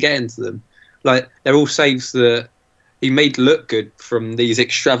 he wasn't getting to them. Like, they're all saves that he made look good from these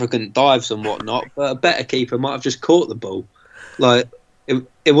extravagant dives and whatnot, but a better keeper might have just caught the ball. Like,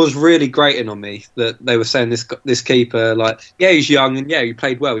 it was really grating on me that they were saying this keeper, like, yeah, he's young and yeah, he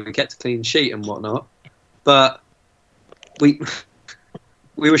played well, he kept a clean sheet and whatnot, but we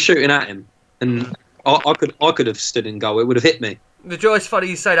were shooting at him, and I could have stood in goal. It would have hit me. The joy is funny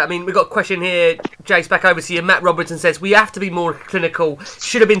you say that. I mean, we've got a question here, Jace, back over to you. Matt Robertson says, we have to be more clinical.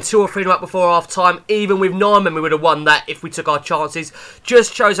 Should have been 2 or 3 up before half-time. Even with 9 men, we would have won that if we took our chances.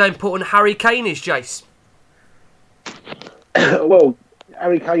 Just shows how important Harry Kane is, Jace. Well,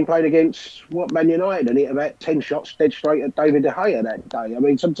 Harry Kane played against Man United and hit about 10 shots dead straight at David De Gea that day. I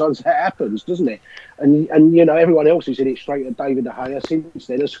mean, sometimes that happens, doesn't it? And you know, everyone else who's hit it straight at David De Gea since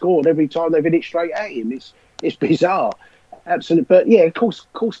then has scored every time they've hit it straight at him. It's bizarre, absolutely. But yeah, of course,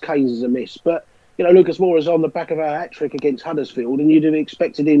 Kane's is a miss. But you know, Lucas Moura's on the back of our hat trick against Huddersfield, and you'd have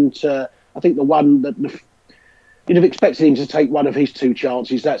expected him to. I think the one that you'd have expected him to take one of his 2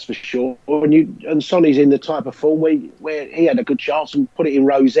 chances, that's for sure. And Sonny's in the type of form where he had a good chance and put it in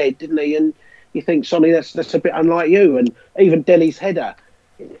Rowe's head, didn't he? And you think, Sonny, that's a bit unlike you. And even Dele's header,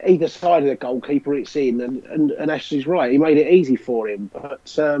 either side of the goalkeeper, it's in. And Ashley's right, he made it easy for him.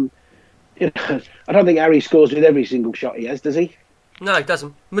 But you know, I don't think Harry scores with every single shot he has, does he? No, he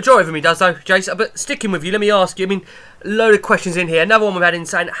doesn't. Majority of them he does, though, Jace. But sticking with you, let me ask you, I mean, a load of questions in here. Another one we've had in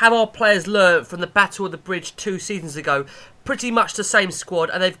saying, have our players learnt from the Battle of the Bridge 2 seasons ago? Pretty much the same squad,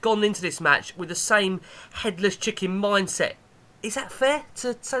 and they've gone into this match with the same headless chicken mindset. Is that fair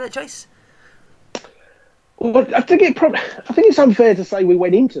to say that, Jace? Well, I think it's unfair to say we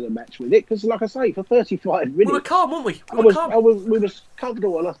went into the match with it, because, like I say, for 35 minutes... We were calm, weren't we? We were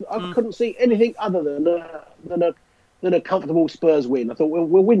comfortable, and I couldn't see anything other than a comfortable Spurs win. I thought,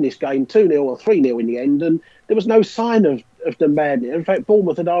 we'll win this game 2-0 or 3-0 in the end, and there was no sign of the madness. In fact,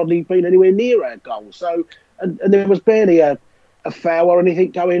 Bournemouth had hardly been anywhere near our goal. So, and there was barely a foul or anything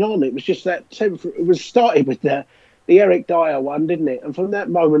going on. It was just that it was started with the Eric Dyer one, didn't it? And from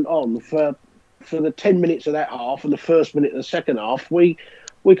that moment on, for the 10 minutes of that half and the first minute of the second half, we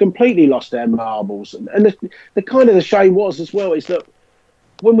completely lost our marbles. And the kind of the shame was as well is that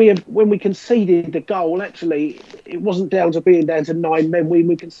when we conceded the goal, actually, it wasn't down to being down to 9 men when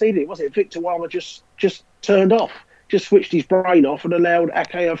we conceded it, was it? Victor Wama just turned off, just switched his brain off and allowed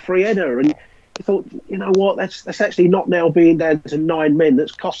Ake a free header. And you thought, you know what, that's actually not now being down to 9 men.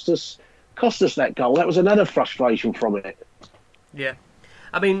 That's cost us cost us that goal. That was another frustration from it. Yeah.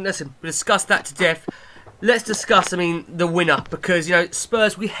 I mean, listen, we discussed that to death. Let's discuss, the winner, because,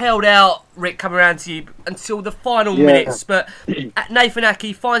 Spurs, we held out, Rick, coming around to you, until the final minutes, but Nathan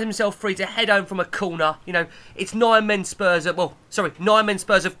Ake finds himself free to head home from a corner. It's 9 men Spurs, 9 men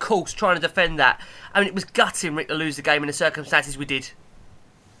Spurs, of course, trying to defend that. It was gutting, Rick, to lose the game in the circumstances we did.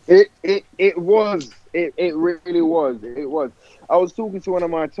 It was. It really was. It was. I was talking to one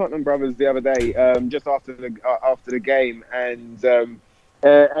of my Tottenham brothers the other day, just after the game, and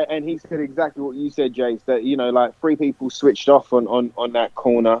he said exactly what you said, Jace, that, 3 people switched off on that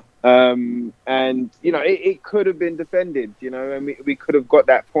corner. And, it could have been defended, and we could have got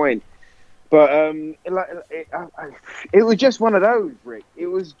that point. But it was just one of those, Rick. It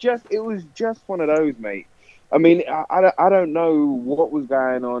was just one of those, mate. I don't know what was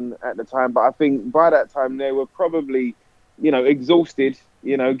going on at the time, but I think by that time they were probably, exhausted,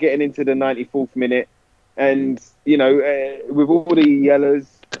 getting into the 94th minute. And, with all the yellows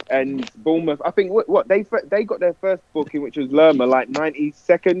and Bournemouth, I think what they got their first booking, which was Lerma, like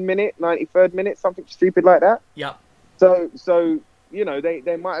 92nd minute, 93rd minute, something stupid like that. Yeah. So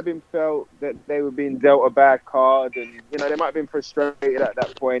they might have been felt that they were being dealt a bad card, and, they might have been frustrated at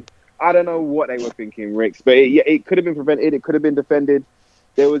that point. I don't know what they were thinking, Ricks, but it could have been prevented. It could have been defended.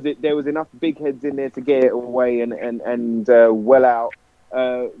 There was enough big heads in there to get it away and well out.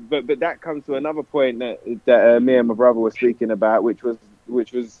 But that comes to another point that me and my brother were speaking about, which was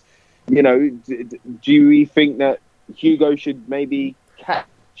do we think that Hugo should maybe catch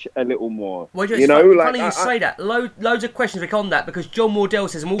a little more? Well, funny you say that. Loads of questions on that, because John Wardell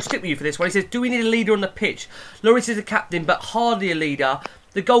says, and we'll stick with you for this one. He says, do we need a leader on the pitch? Lloris is a captain, but hardly a leader.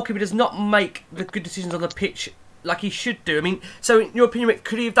 The goalkeeper does not make the good decisions on the pitch like he should do. So in your opinion,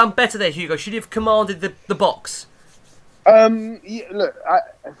 could he have done better there, Hugo? Should he have commanded the box?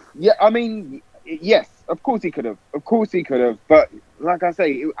 Yes, of course he could have. But like I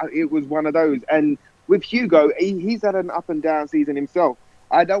say, it was one of those. And with Hugo, he's had an up and down season himself.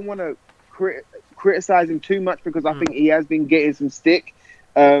 I don't want to criticize him too much, because I think he has been getting some stick.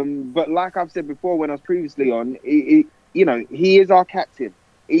 But like I've said before, when I was previously on, he is our captain.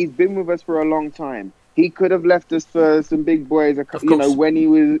 He's been with us for a long time. He could have left us for some big boys, when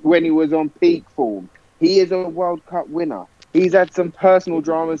he was on peak form. He is a World Cup winner. He's had some personal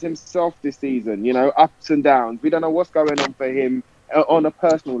dramas himself this season, ups and downs. We don't know what's going on for him on a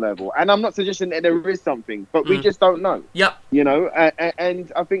personal level. And I'm not suggesting that there is something, but we just don't know. Yep.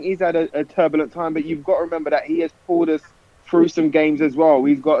 And I think he's had a turbulent time, but you've got to remember that he has pulled us through some games as well.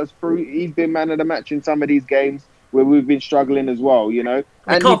 He's got us through. He's been man of the match in some of these games where we've been struggling as well, We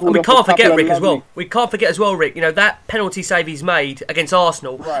can't forget, Rick, as well. We can't forget as well, Rick, that penalty save he's made against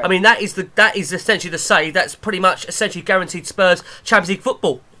Arsenal. Right. That is essentially the save that's pretty much essentially guaranteed Spurs Champions League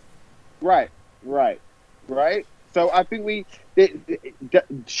football. Right. So I think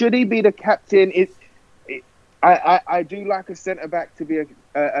should he be the captain? I do like a centre back to be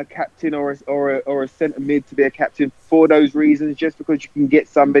a captain or a centre mid to be a captain for those reasons, just because you can get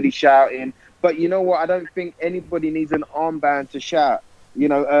somebody shouting. But you know what? I don't think anybody needs an armband to shout.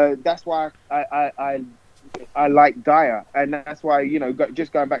 That's why I like Dyer, and that's why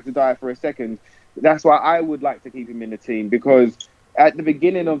just going back to Dyer for a second. That's why I would like to keep him in the team, because at the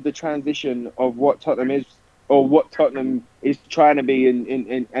beginning of the transition of what Tottenham is, or what Tottenham is trying to be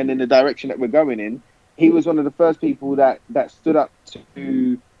in the direction that we're going in, he was one of the first people that stood up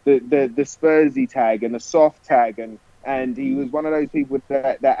to the Spursy tag and the soft tag, and he was one of those people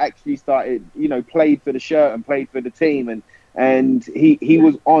that actually started, played for the shirt and played for the team, and he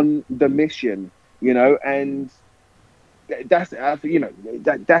was on the mission, and that's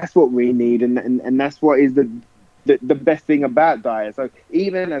what we need, and that's what is the best thing about Dyer. So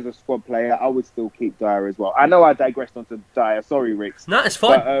even as a squad player, I would still keep Dyer as well. I know I digressed onto Dyer. Sorry, Ricks. No, it's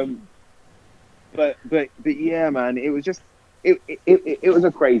fine. But yeah, man, it was just it was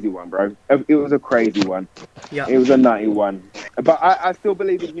a crazy one, bro. It was a crazy one. Yeah, it was a nutty one. But I still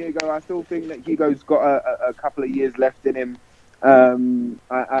believe in Hugo. I still think that Hugo's got a couple of years left in him.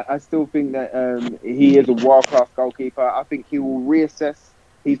 I still think that he is a world-class goalkeeper. I think he will reassess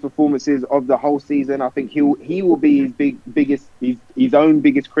his performances of the whole season. I think he will be his own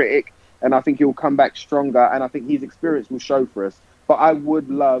biggest critic, and I think he will come back stronger. And I think his experience will show for us. But I would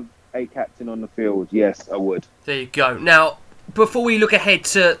love a captain on the field. Yes, I would. There you go. Now, before we look ahead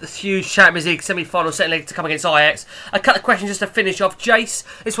to the huge Champions League semi-final second leg to come against Ajax, a couple of questions just to finish off. Jace,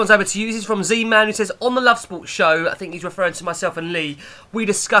 this one's over to you. This is from Z-Man, who says, on the Love Sports show, I think he's referring to myself and Lee, we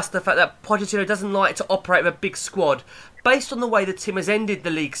discussed the fact that Pochettino doesn't like to operate with a big squad. Based on the way the team has ended the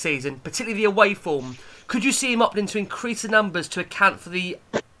league season, particularly the away form, could you see him opting to increase the numbers to account for the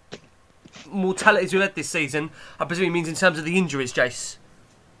mortalities we've had this season, I presume it means in terms of the injuries, Jace.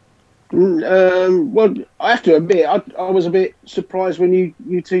 Well, I have to admit, I was a bit surprised when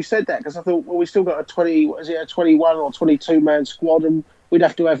you two said that, because I thought, well, we still got a 21 or 22 man squad, and we'd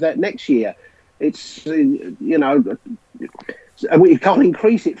have to have that next year. It's and you can't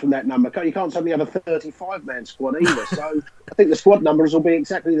increase it from that number. You can't suddenly have a 35 man squad either. So I think the squad numbers will be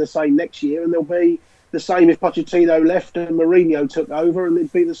exactly the same next year, and they'll be the same if Pochettino left and Mourinho took over, and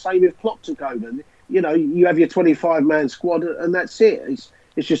it'd be the same if Klopp took over. You have your 25 man squad, and that's it.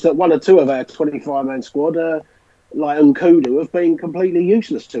 It's just that one or two of our 25-man squad, like Nkudu, have been completely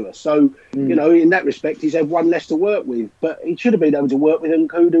useless to us. So, in that respect, he's had one less to work with. But he should have been able to work with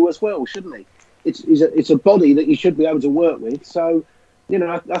Nkudu as well, shouldn't he? It's a body that you should be able to work with. So,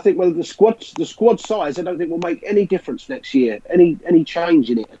 I think the squad size, I don't think will make any difference next year, any change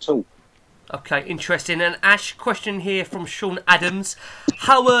in it at all. Okay, interesting. And Ash, question here from Sean Adams.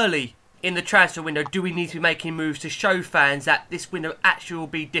 How early in the transfer window do we need to be making moves to show fans that this window actually will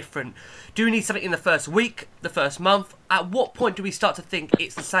be different? Do we need something in the first week, the first month? At what point do we start to think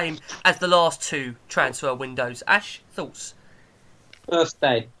it's the same as the last two transfer windows? Ash, thoughts? First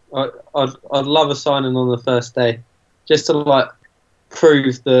day. I'd love a signing on the first day, just to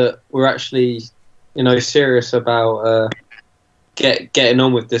prove that we're actually serious about getting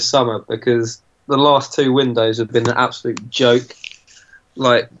on with this summer, because the last two windows have been an absolute joke.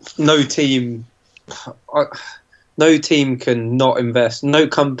 No team can not invest. No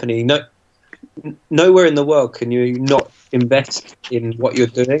company, nowhere in the world can you not invest in what you're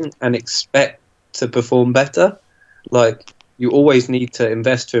doing and expect to perform better. You always need to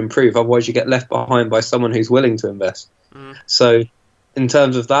invest to improve, otherwise you get left behind by someone who's willing to invest. So, in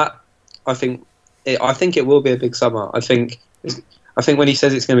terms of that, I think it will be a big summer. I think when he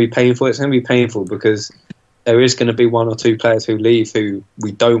says it's going to be painful, it's going to be painful because there is going to be one or two players who leave who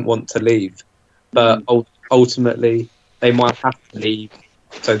we don't want to leave. But ultimately, they might have to leave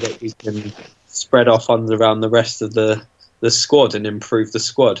so that we can spread our funds around the rest of the squad and improve the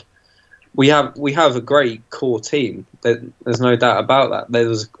squad. We have a great core team. There's no doubt about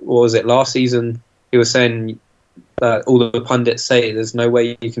that. What was it, last season? He was saying that all the pundits say there's no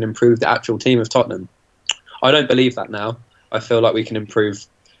way you can improve the actual team of Tottenham. I don't believe that now. I feel like we can improve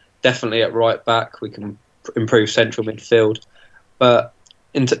definitely at right back. We can improve central midfield, but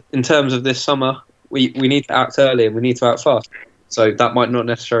in terms of this summer, we need to act early and we need to act fast. So that might not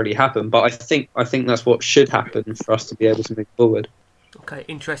necessarily happen, but I think that's what should happen for us to be able to move forward. Okay,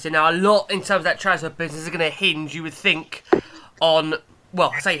 interesting. Now, a lot in terms of that transfer business is going to hinge, you would think, on...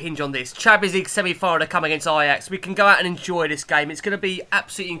 Well, I say hinge on this. Champions League semi-final to come against Ajax. We can go out and enjoy this game. It's going to be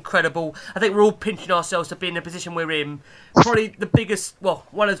absolutely incredible. I think we're all pinching ourselves to be in the position we're in. Probably the biggest,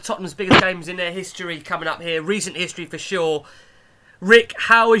 one of Tottenham's biggest games in their history coming up here. Recent history for sure. Rick,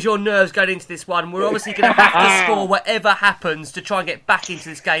 how is your nerves going into this one? We're obviously going to have to score whatever happens to try and get back into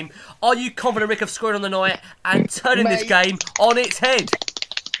this game. Are you confident, Rick, of scoring on the night and turning this game on its head?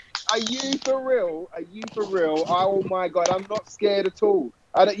 Are you for real? Oh my God, I'm not scared at all.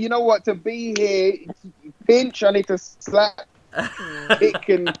 You know what? To be here, pinch, I need to slap, kick,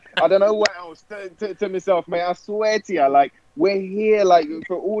 and I don't know what else to myself, mate. I swear to you, we're here,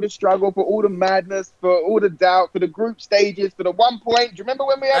 for all the struggle, for all the madness, for all the doubt, for the group stages, for the 1 point. Do you remember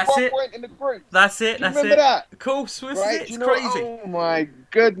when we had 1 point in the group? That's it. Do you remember that? Of course, right? It's crazy. Oh my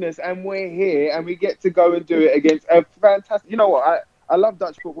goodness! And we're here, and we get to go and do it against a fantastic. You know what? I love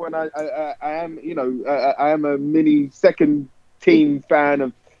Dutch football, and I am, I am a mini second team fan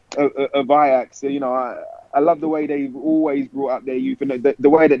of Ajax. I love the way they've always brought up their youth and the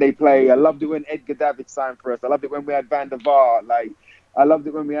way that they play. I loved it when Edgar Davids signed for us. I loved it when we had Van der Vaart. I loved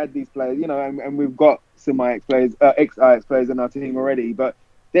it when we had these players. And we've got some ex-Ajax players in our team already. But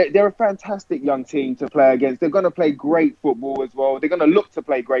they're a fantastic young team to play against. They're going to play great football as well. They're going to look to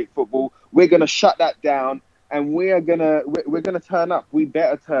play great football. We're going to shut that down. And we're gonna turn up. We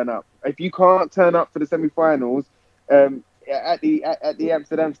better turn up. If you can't turn up for the semi-finals at the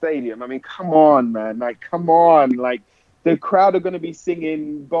Amsterdam Stadium, I mean, come on, man! Come on! The crowd are gonna be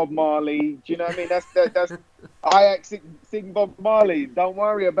singing Bob Marley. Do you know what I mean? That's Ajax sing Bob Marley. Don't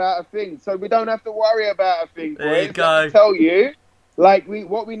worry about a thing. So we don't have to worry about a thing. There you go. Let me tell you,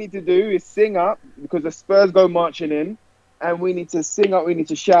 what we need to do is sing up, because the Spurs go marching in, and we need to sing up. We need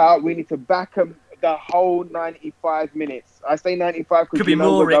to shout out. We need to back them the whole 95 minutes. I say 95 because could be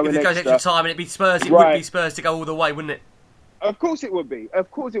more, Rick, if it goes extra time, and it'd be Spurs. It would be Spurs to go all the way, wouldn't it? Of course it would be.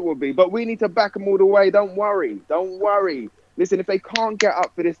 But we need to back them all the way. Don't worry. Listen, if they can't get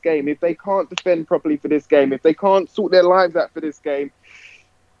up for this game, if they can't defend properly for this game, if they can't sort their lives out for this game,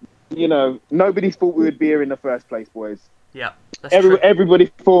 nobody thought we would be here in the first place, boys. Yeah. Everybody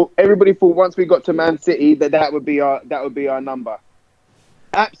thought once we got to Man City that would be our number.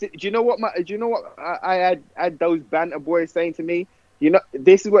 Absolutely. Do you know what I had those banter boys saying to me?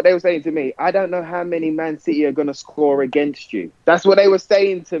 This is what they were saying to me. I don't know how many Man City are going to score against you. That's what they were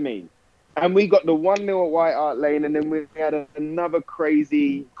saying to me. And we got the 1-0 at White Hart Lane, and then we had another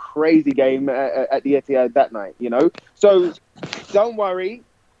crazy game at the Etihad that night, So don't worry.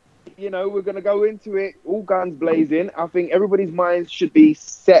 We're going to go into it all guns blazing. I think everybody's minds should be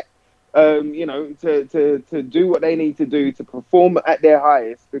set, to do what they need to do to perform at their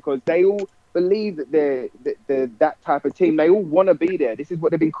highest, because they all believe that they're that type of team. They all want to be there. This is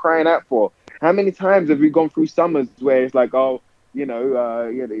what they've been crying out for. How many times have we gone through summers where it's like, we don't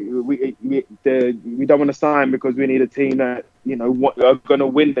want to sign because we need a team that are going to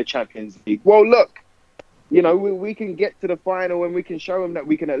win the Champions League. Well, look, we can get to the final and we can show them that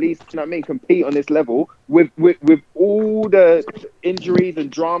we can at least, compete on this level with all the injuries and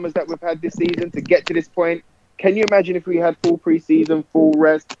dramas that we've had this season to get to this point. Can you imagine if we had full preseason, full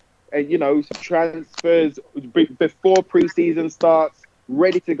rest, and transfers before preseason starts,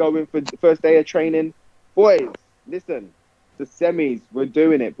 ready to go in for the first day of training? Boys, listen. The semis, we're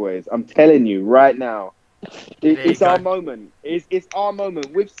doing it, boys. I'm telling you right now. It's our moment. It's our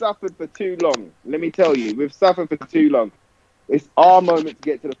moment. We've suffered for too long. Let me tell you, we've suffered for too long. It's our moment to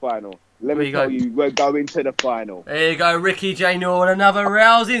get to the final. Let me tell you, we're going to the final. There you go, Ricky J. Noor, another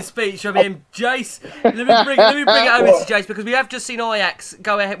rousing speech from him. Jace, let me bring it over to Jace, because we have just seen Ajax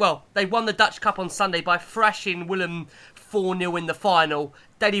go ahead. Well, they won the Dutch Cup on Sunday by thrashing Willem 4-0 in the final.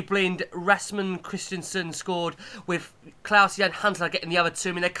 Daley Blind, Rasmus Christensen scored, with Klaus-Jan Huntelaar getting the other two.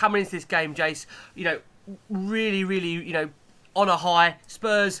 I mean, they're coming into this game, Jace, really, on a high.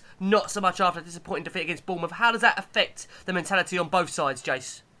 Spurs, not so much after a disappointing defeat against Bournemouth. How does that affect the mentality on both sides,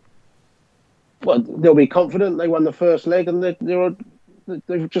 Jace? Well, they'll be confident. They won the first leg and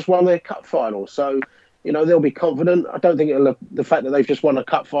they've just won their cup final. So, they'll be confident. I don't think the fact that they've just won a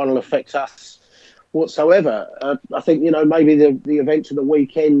cup final affects us whatsoever. I think, maybe the events of the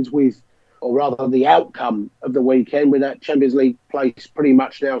weekend or rather the outcome of the weekend with that Champions League place pretty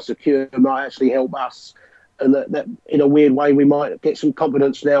much now secure might actually help us. And that in a weird way, we might get some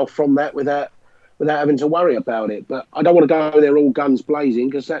confidence now from that without having to worry about it. But I don't want to go there all guns blazing,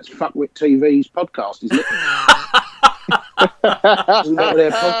 because that's Fuckwit TV's podcast, isn't it? I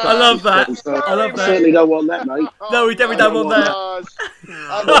love that. So I certainly don't want that, mate. No, we definitely don't want that.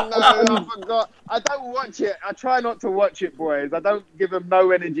 I don't know. I forgot. I don't watch it. I try not to watch it, boys. I don't give them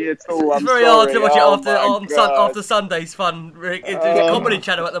no energy at all. It's very hard to watch it after Sunday's fun, Rick. It's a comedy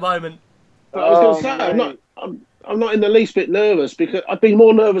channel at the moment. But I was going to say, I'm not in the least bit nervous, because I'd be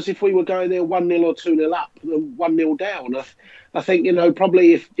more nervous if we were going there 1-0 or 2-0 up than 1-0 down. I think,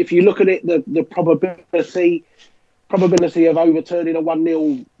 probably if you look at it, the probability of overturning a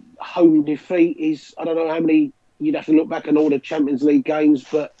 1-0 home defeat is, I don't know how many, you'd have to look back on all the Champions League games,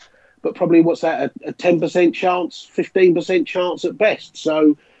 but probably, what's that, a 10% chance, 15% chance at best.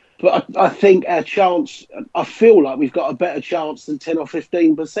 So, but I think our chance, I feel like we've got a better chance than 10 or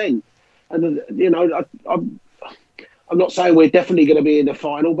 15%. And, I'm not saying we're definitely going to be in the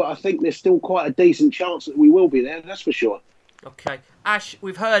final, but I think there's still quite a decent chance that we will be there, that's for sure. Okay. Ash,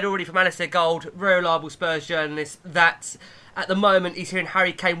 we've heard already from Alistair Gold, very reliable Spurs journalist, that at the moment he's hearing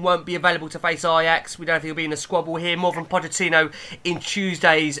Harry Kane won't be available to face Ajax. We don't know if he'll be in the squad. We'll hear more from Pochettino in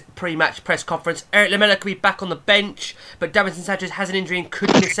Tuesday's pre-match press conference. Eric Lamela could be back on the bench, but Davinson Sanchez has an injury and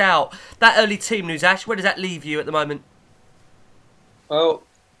could miss out. That early team news, Ash, where does that leave you at the moment? Well,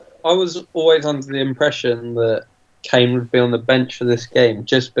 I was always under the impression that Kane would be on the bench for this game,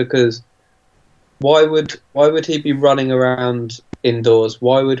 just because why would he be running around indoors?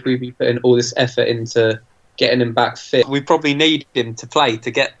 Why would we be putting all this effort into getting him back fit? We probably need him to play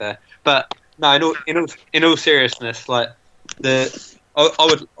to get there. But no, in all seriousness, like I'd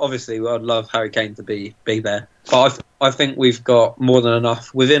love Harry Kane to be there. But I think we've got more than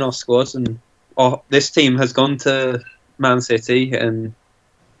enough within our squad, and this team has gone to Man City, and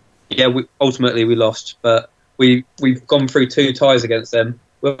ultimately we lost, but we've gone through 2 ties against them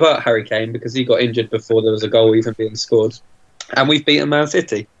without Harry Kane, because he got injured before there was a goal even being scored, and we've beaten Man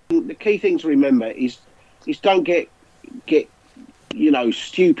City. The key thing to remember is don't get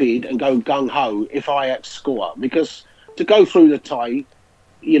stupid and go gung-ho if Ajax score, because to go through the tie,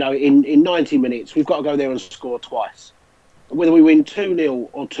 in 90 minutes, we've got to go there and score twice. Whether we win 2-0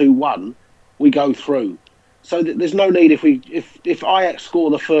 or 2-1, we go through. So there's no need if Ajax score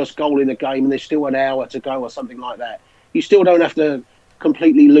the first goal in the game and there's still an hour to go or something like that, you still don't have to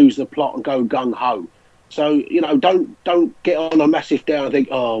completely lose the plot and go gung-ho. So, don't get on a massive down and think,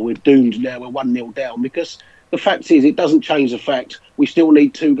 we're doomed now, we're 1-0 down, because the fact is, it doesn't change the fact we still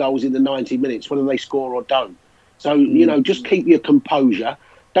need 2 goals in the 90 minutes, whether they score or don't. So, just keep your composure.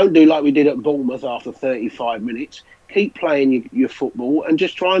 Don't do like we did at Bournemouth after 35 minutes. Keep playing your football and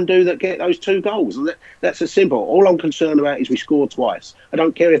just try and get those 2 goals. And that's as simple. All I'm concerned about is we score twice. I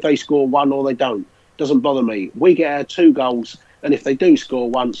don't care if they score 1 or they don't. Doesn't bother me. We get our 2 goals, and if they do score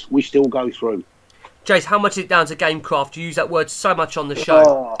once, we still go through. Jace, how much is it down to gamecraft? You use that word so much on the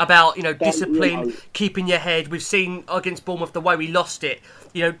show about discipline, keeping your head. We've seen against Bournemouth the way we lost it.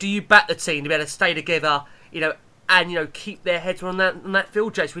 Do you back the team to be able to stay together? And keep their heads on that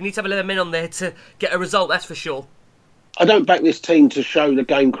field, Jace. We need to have 11 men on there to get a result. That's for sure. I don't back this team to show the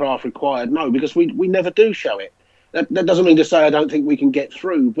gamecraft required. No, because we never do show it. That doesn't mean to say I don't think we can get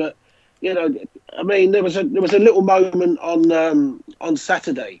through, but there was a little moment on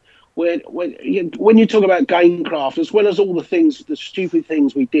Saturday. When you talk about gamecraft, as well as all the stupid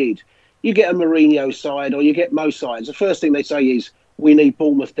things we did, you get a Mourinho side or you get most sides. The first thing they say is, we need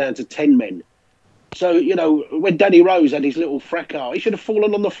Bournemouth down to 10 men. So, when Danny Rose had his little fracas, he should have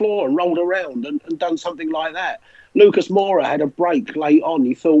fallen on the floor and rolled around and done something like that. Lucas Moura had a break late on.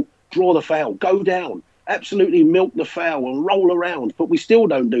 He thought, draw the foul, go down, absolutely milk the foul and roll around. But we still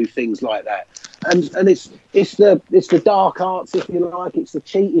don't do things like that. And it's the dark arts, if you like. It's the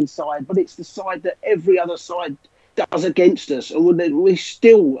cheating side, but it's the side that every other side does against us, and we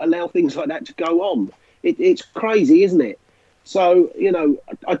still allow things like that to go on. It's crazy, isn't it? So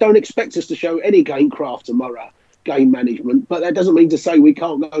I don't expect us to show any gamecraft tomorrow, game management, but that doesn't mean to say we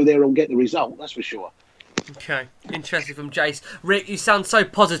can't go there and get the result. That's for sure. Okay, interesting from Jace. Rick, you sound so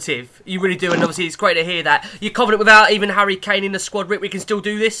positive. You really do, and obviously it's great to hear that. You're confident without even Harry Kane in the squad, Rick, we can still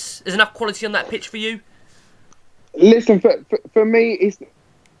do this? There's enough quality on that pitch for you? Listen, for me,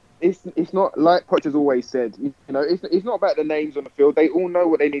 it's not like Poch has always said. It's not about the names on the field. They all know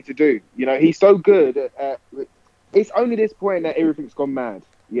what they need to do. He's so good at it's only this point that everything's gone mad.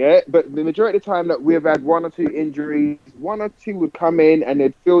 Yeah, but the majority of the time that we've had 1 or 2 injuries, 1 or 2 would come in and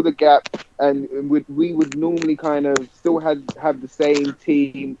they'd fill the gap, and we would normally kind of still have the same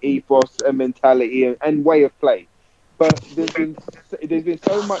team ethos and mentality and way of play. But there's been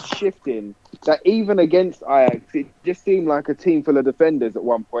so much shifting that even against Ajax, it just seemed like a team full of defenders at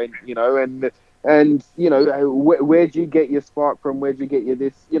one point. And where do you get your spark from? Where do you get your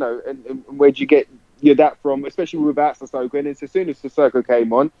this? And where do you get that from, especially without Sissoko? And as soon as Sissoko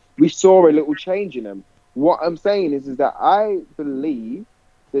came on, we saw a little change in them. What I'm saying is that I believe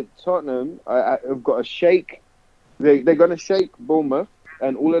that Tottenham have got to shake. They're going to shake Bournemouth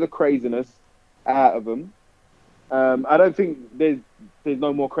and all of the craziness out of them. I don't think there's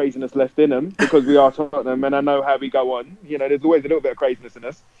no more craziness left in them because we are Tottenham, and I know how we go on. There's always a little bit of craziness in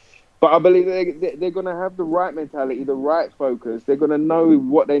us. But I believe they're going to have the right mentality, the right focus. They're going to know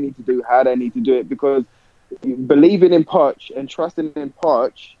what they need to do, how they need to do it, because believing in Poch and trusting in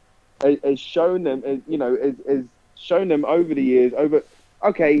Poch has shown them, has shown them over the years.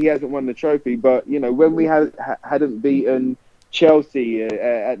 Okay, he hasn't won the trophy, but when we hadn't beaten Chelsea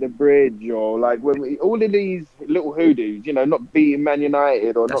at the Bridge, or like when all of these little hoodoos, not beating Man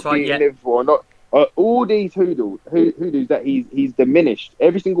United or not beating Liverpool, or not. All these hoodoos that he's diminished,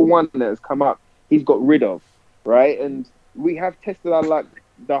 every single one that has come up, he's got rid of, right? And we have tested our luck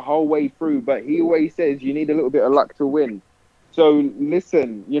the whole way through, but he always says you need a little bit of luck to win. So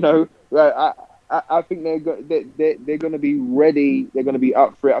listen, I think they're going to be ready. They're going to be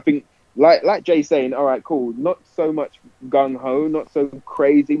up for it. I think, like Jay's saying, all right, cool. Not so much gung ho, not so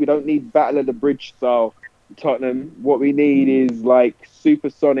crazy. We don't need Battle of the Bridge style Tottenham. What we need is like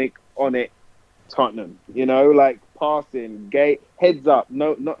supersonic on it Tottenham, like passing, heads up,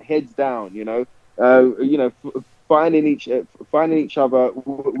 no, not heads down. Finding each other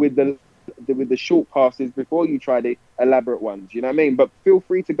with the short passes before you try the elaborate ones. You know what I mean? But feel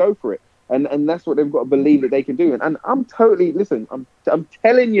free to go for it, and that's what they've got to believe that they can do. And I'm totally I'm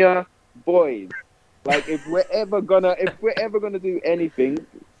telling you, boys, like if we're ever gonna do anything,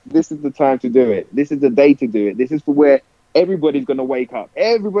 this is the time to do it. This is the day to do it. This is for where everybody's gonna wake up.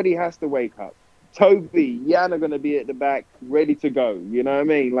 Everybody has to wake up. Toby, Jan are going to be at the back, ready to go. You know what I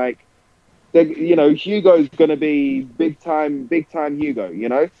mean? Like, Hugo's going to be big time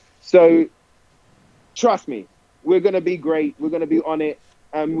Hugo. So trust me, we're going to be great. We're going to be on it,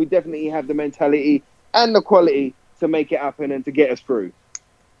 and we definitely have the mentality and the quality to make it happen and to get us through.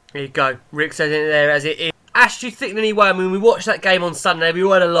 There you go. Rick says it there as it is. Ash, do you think in any way, we watched that game on Sunday, we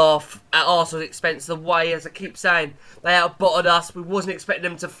all had a laugh at Arsenal's expense, the way, as I keep saying, they outbotted us. We wasn't expecting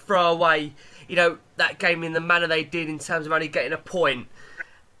them to throw away, that game in the manner they did in terms of only getting a point.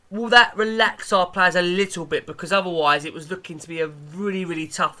 will that relax our players a little bit? Because otherwise it was looking to be a really, really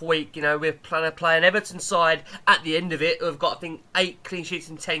tough week. You know, we're playing Everton side at the end of it, who've got, I think, 8 clean sheets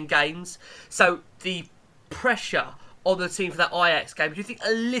in 10 games. So the pressure on the team for that Ajax game, do you think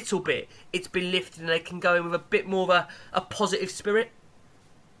a little bit it's been lifted and they can go in with a bit more of a positive spirit?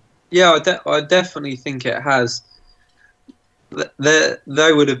 Yeah, I definitely think it has. They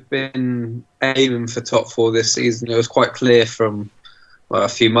would have been aiming for top 4 this season. It was quite clear from a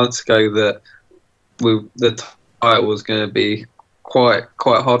few months ago that the title was going to be quite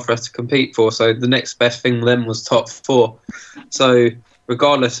hard for us to compete for. So the next best thing then was top 4. So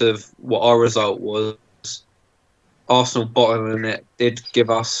regardless of what our result was, Arsenal bottoming it did give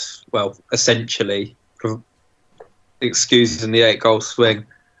us, well, essentially, excusing the 8-goal swing,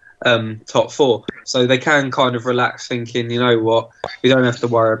 top 4. So they can kind of relax thinking, you know what, we don't have to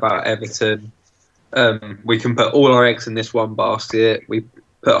worry about Everton. We can put all our eggs in this one basket. We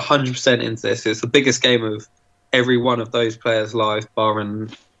put 100% into this. It's the biggest game of every one of those players' lives, barring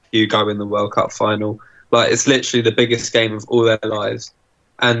Hugo in the World Cup final. Like, it's literally the biggest game of all their lives.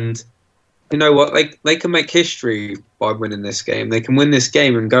 And you know what? They can make history by winning this game. They can win this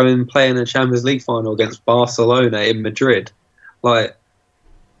game and go and play in a Champions League final against Barcelona in Madrid. Like,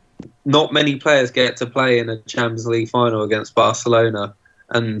 not many players get to play in a Champions League final against Barcelona,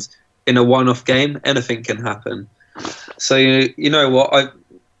 and in a one-off game, anything can happen. So you know what?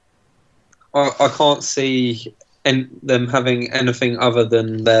 I can't see them having anything other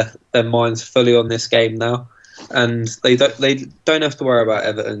than their minds fully on this game now, and they don't have to worry about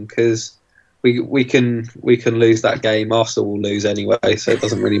Everton because we can lose that game. Arsenal will lose anyway, so it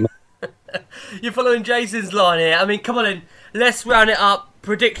doesn't really matter. You're following Jason's line here. I mean, come on in. Let's round it up.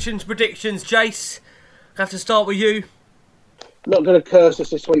 Predictions. Jace, I have to start with you. Not going to curse us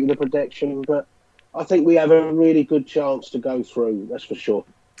this week with a prediction, but I think we have a really good chance to go through, that's for sure.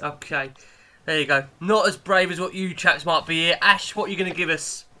 Okay, there you go. Not as brave as what you chaps might be here. Ash, what are you going to give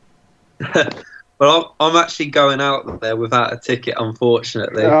us? Well, I'm actually going out there without a ticket,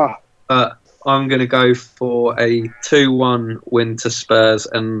 unfortunately. Ah. But I'm going to go for a 2-1 win to Spurs,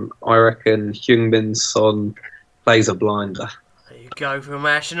 and I reckon Heung-min Son plays a blinder. There you go from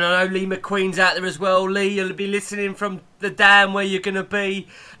Ash. And I know Lee McQueen's out there as well. Lee, you'll be listening from the dam where you're going to be.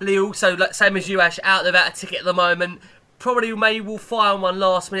 Lee also, same as you, Ash, out there without a ticket at the moment. Probably maybe we'll fire on one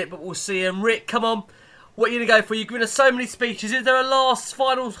last minute, but we'll see. And Rick, come on. What are you going to go for? You've given us so many speeches. Is there a last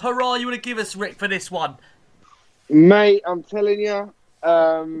final hurrah you want to give us, Rick, for this one? Mate, I'm telling you,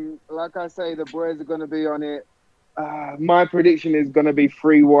 like I say, the boys are going to be on it. My prediction is going to be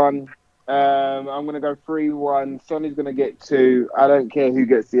 3-1. I'm going to go 3-1. Sonny's going to get 2. I don't care who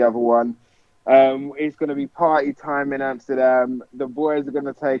gets the other one. It's going to be party time in Amsterdam. The boys are going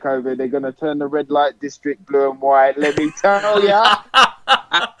to take over. They're going to turn the red light district blue and white. Let me tell ya.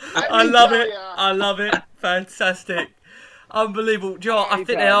 I love it. Fantastic. Unbelievable. Joe, I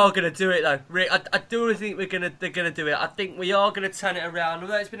think they are going to do it though. Rick, I do think they're going to do it. I think we are going to turn it around.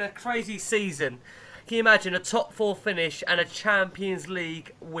 Although it's been a crazy season. Can you imagine a top 4 finish and a Champions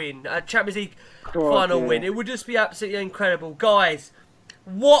League win? A Champions League final win. It would just be absolutely incredible. Guys,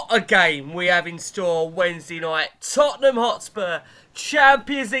 what a game we have in store Wednesday night. Tottenham Hotspur,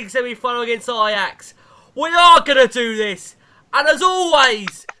 Champions League semi-final against Ajax. We are going to do this. And as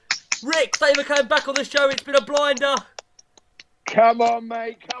always, Rick, thank you for coming back on the show. It's been a blinder. Come on,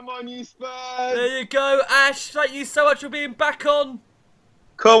 mate. Come on, you Spurs. There you go. Ash, thank you so much for being back on.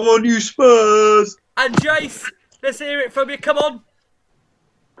 Come on, you Spurs. And Jace, let's hear it from you. Come on.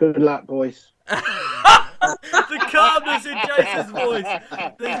 Good luck, boys. The calmness in Jason's voice.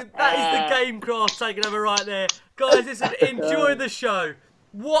 That is the game craft taking over right there. Guys, listen, enjoy the show.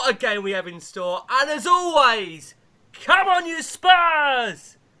 What a game we have in store. And as always, come on, you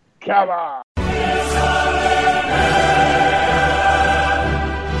Spurs. Come on.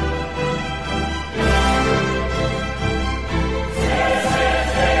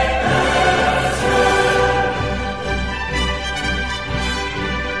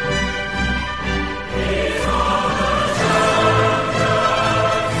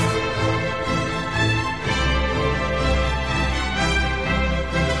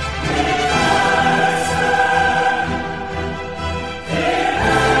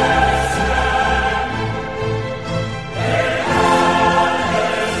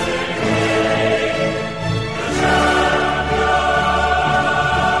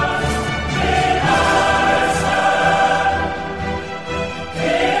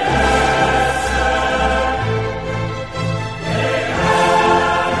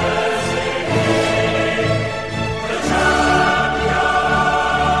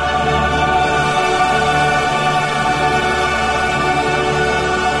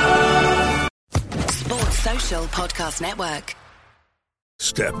 Podcast Network.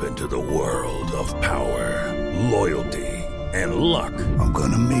 Step into the world of power, loyalty, and luck. I'm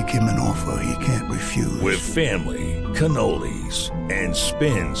gonna make him an offer he can't refuse. With family, cannolis, and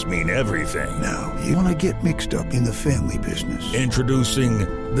spins mean everything. Now, you wanna get mixed up in the family business. Introducing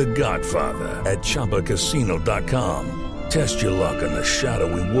The Godfather at ChumbaCasino.com. Test your luck in the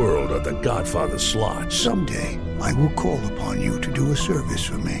shadowy world of The Godfather slot. Someday, I will call upon you to do a service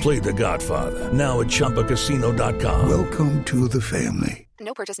for me. Play The Godfather, now at ChumbaCasino.com. Welcome to the family.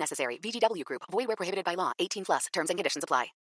 No purchase necessary. VGW Group. Void where prohibited by law. 18+. Terms and conditions apply.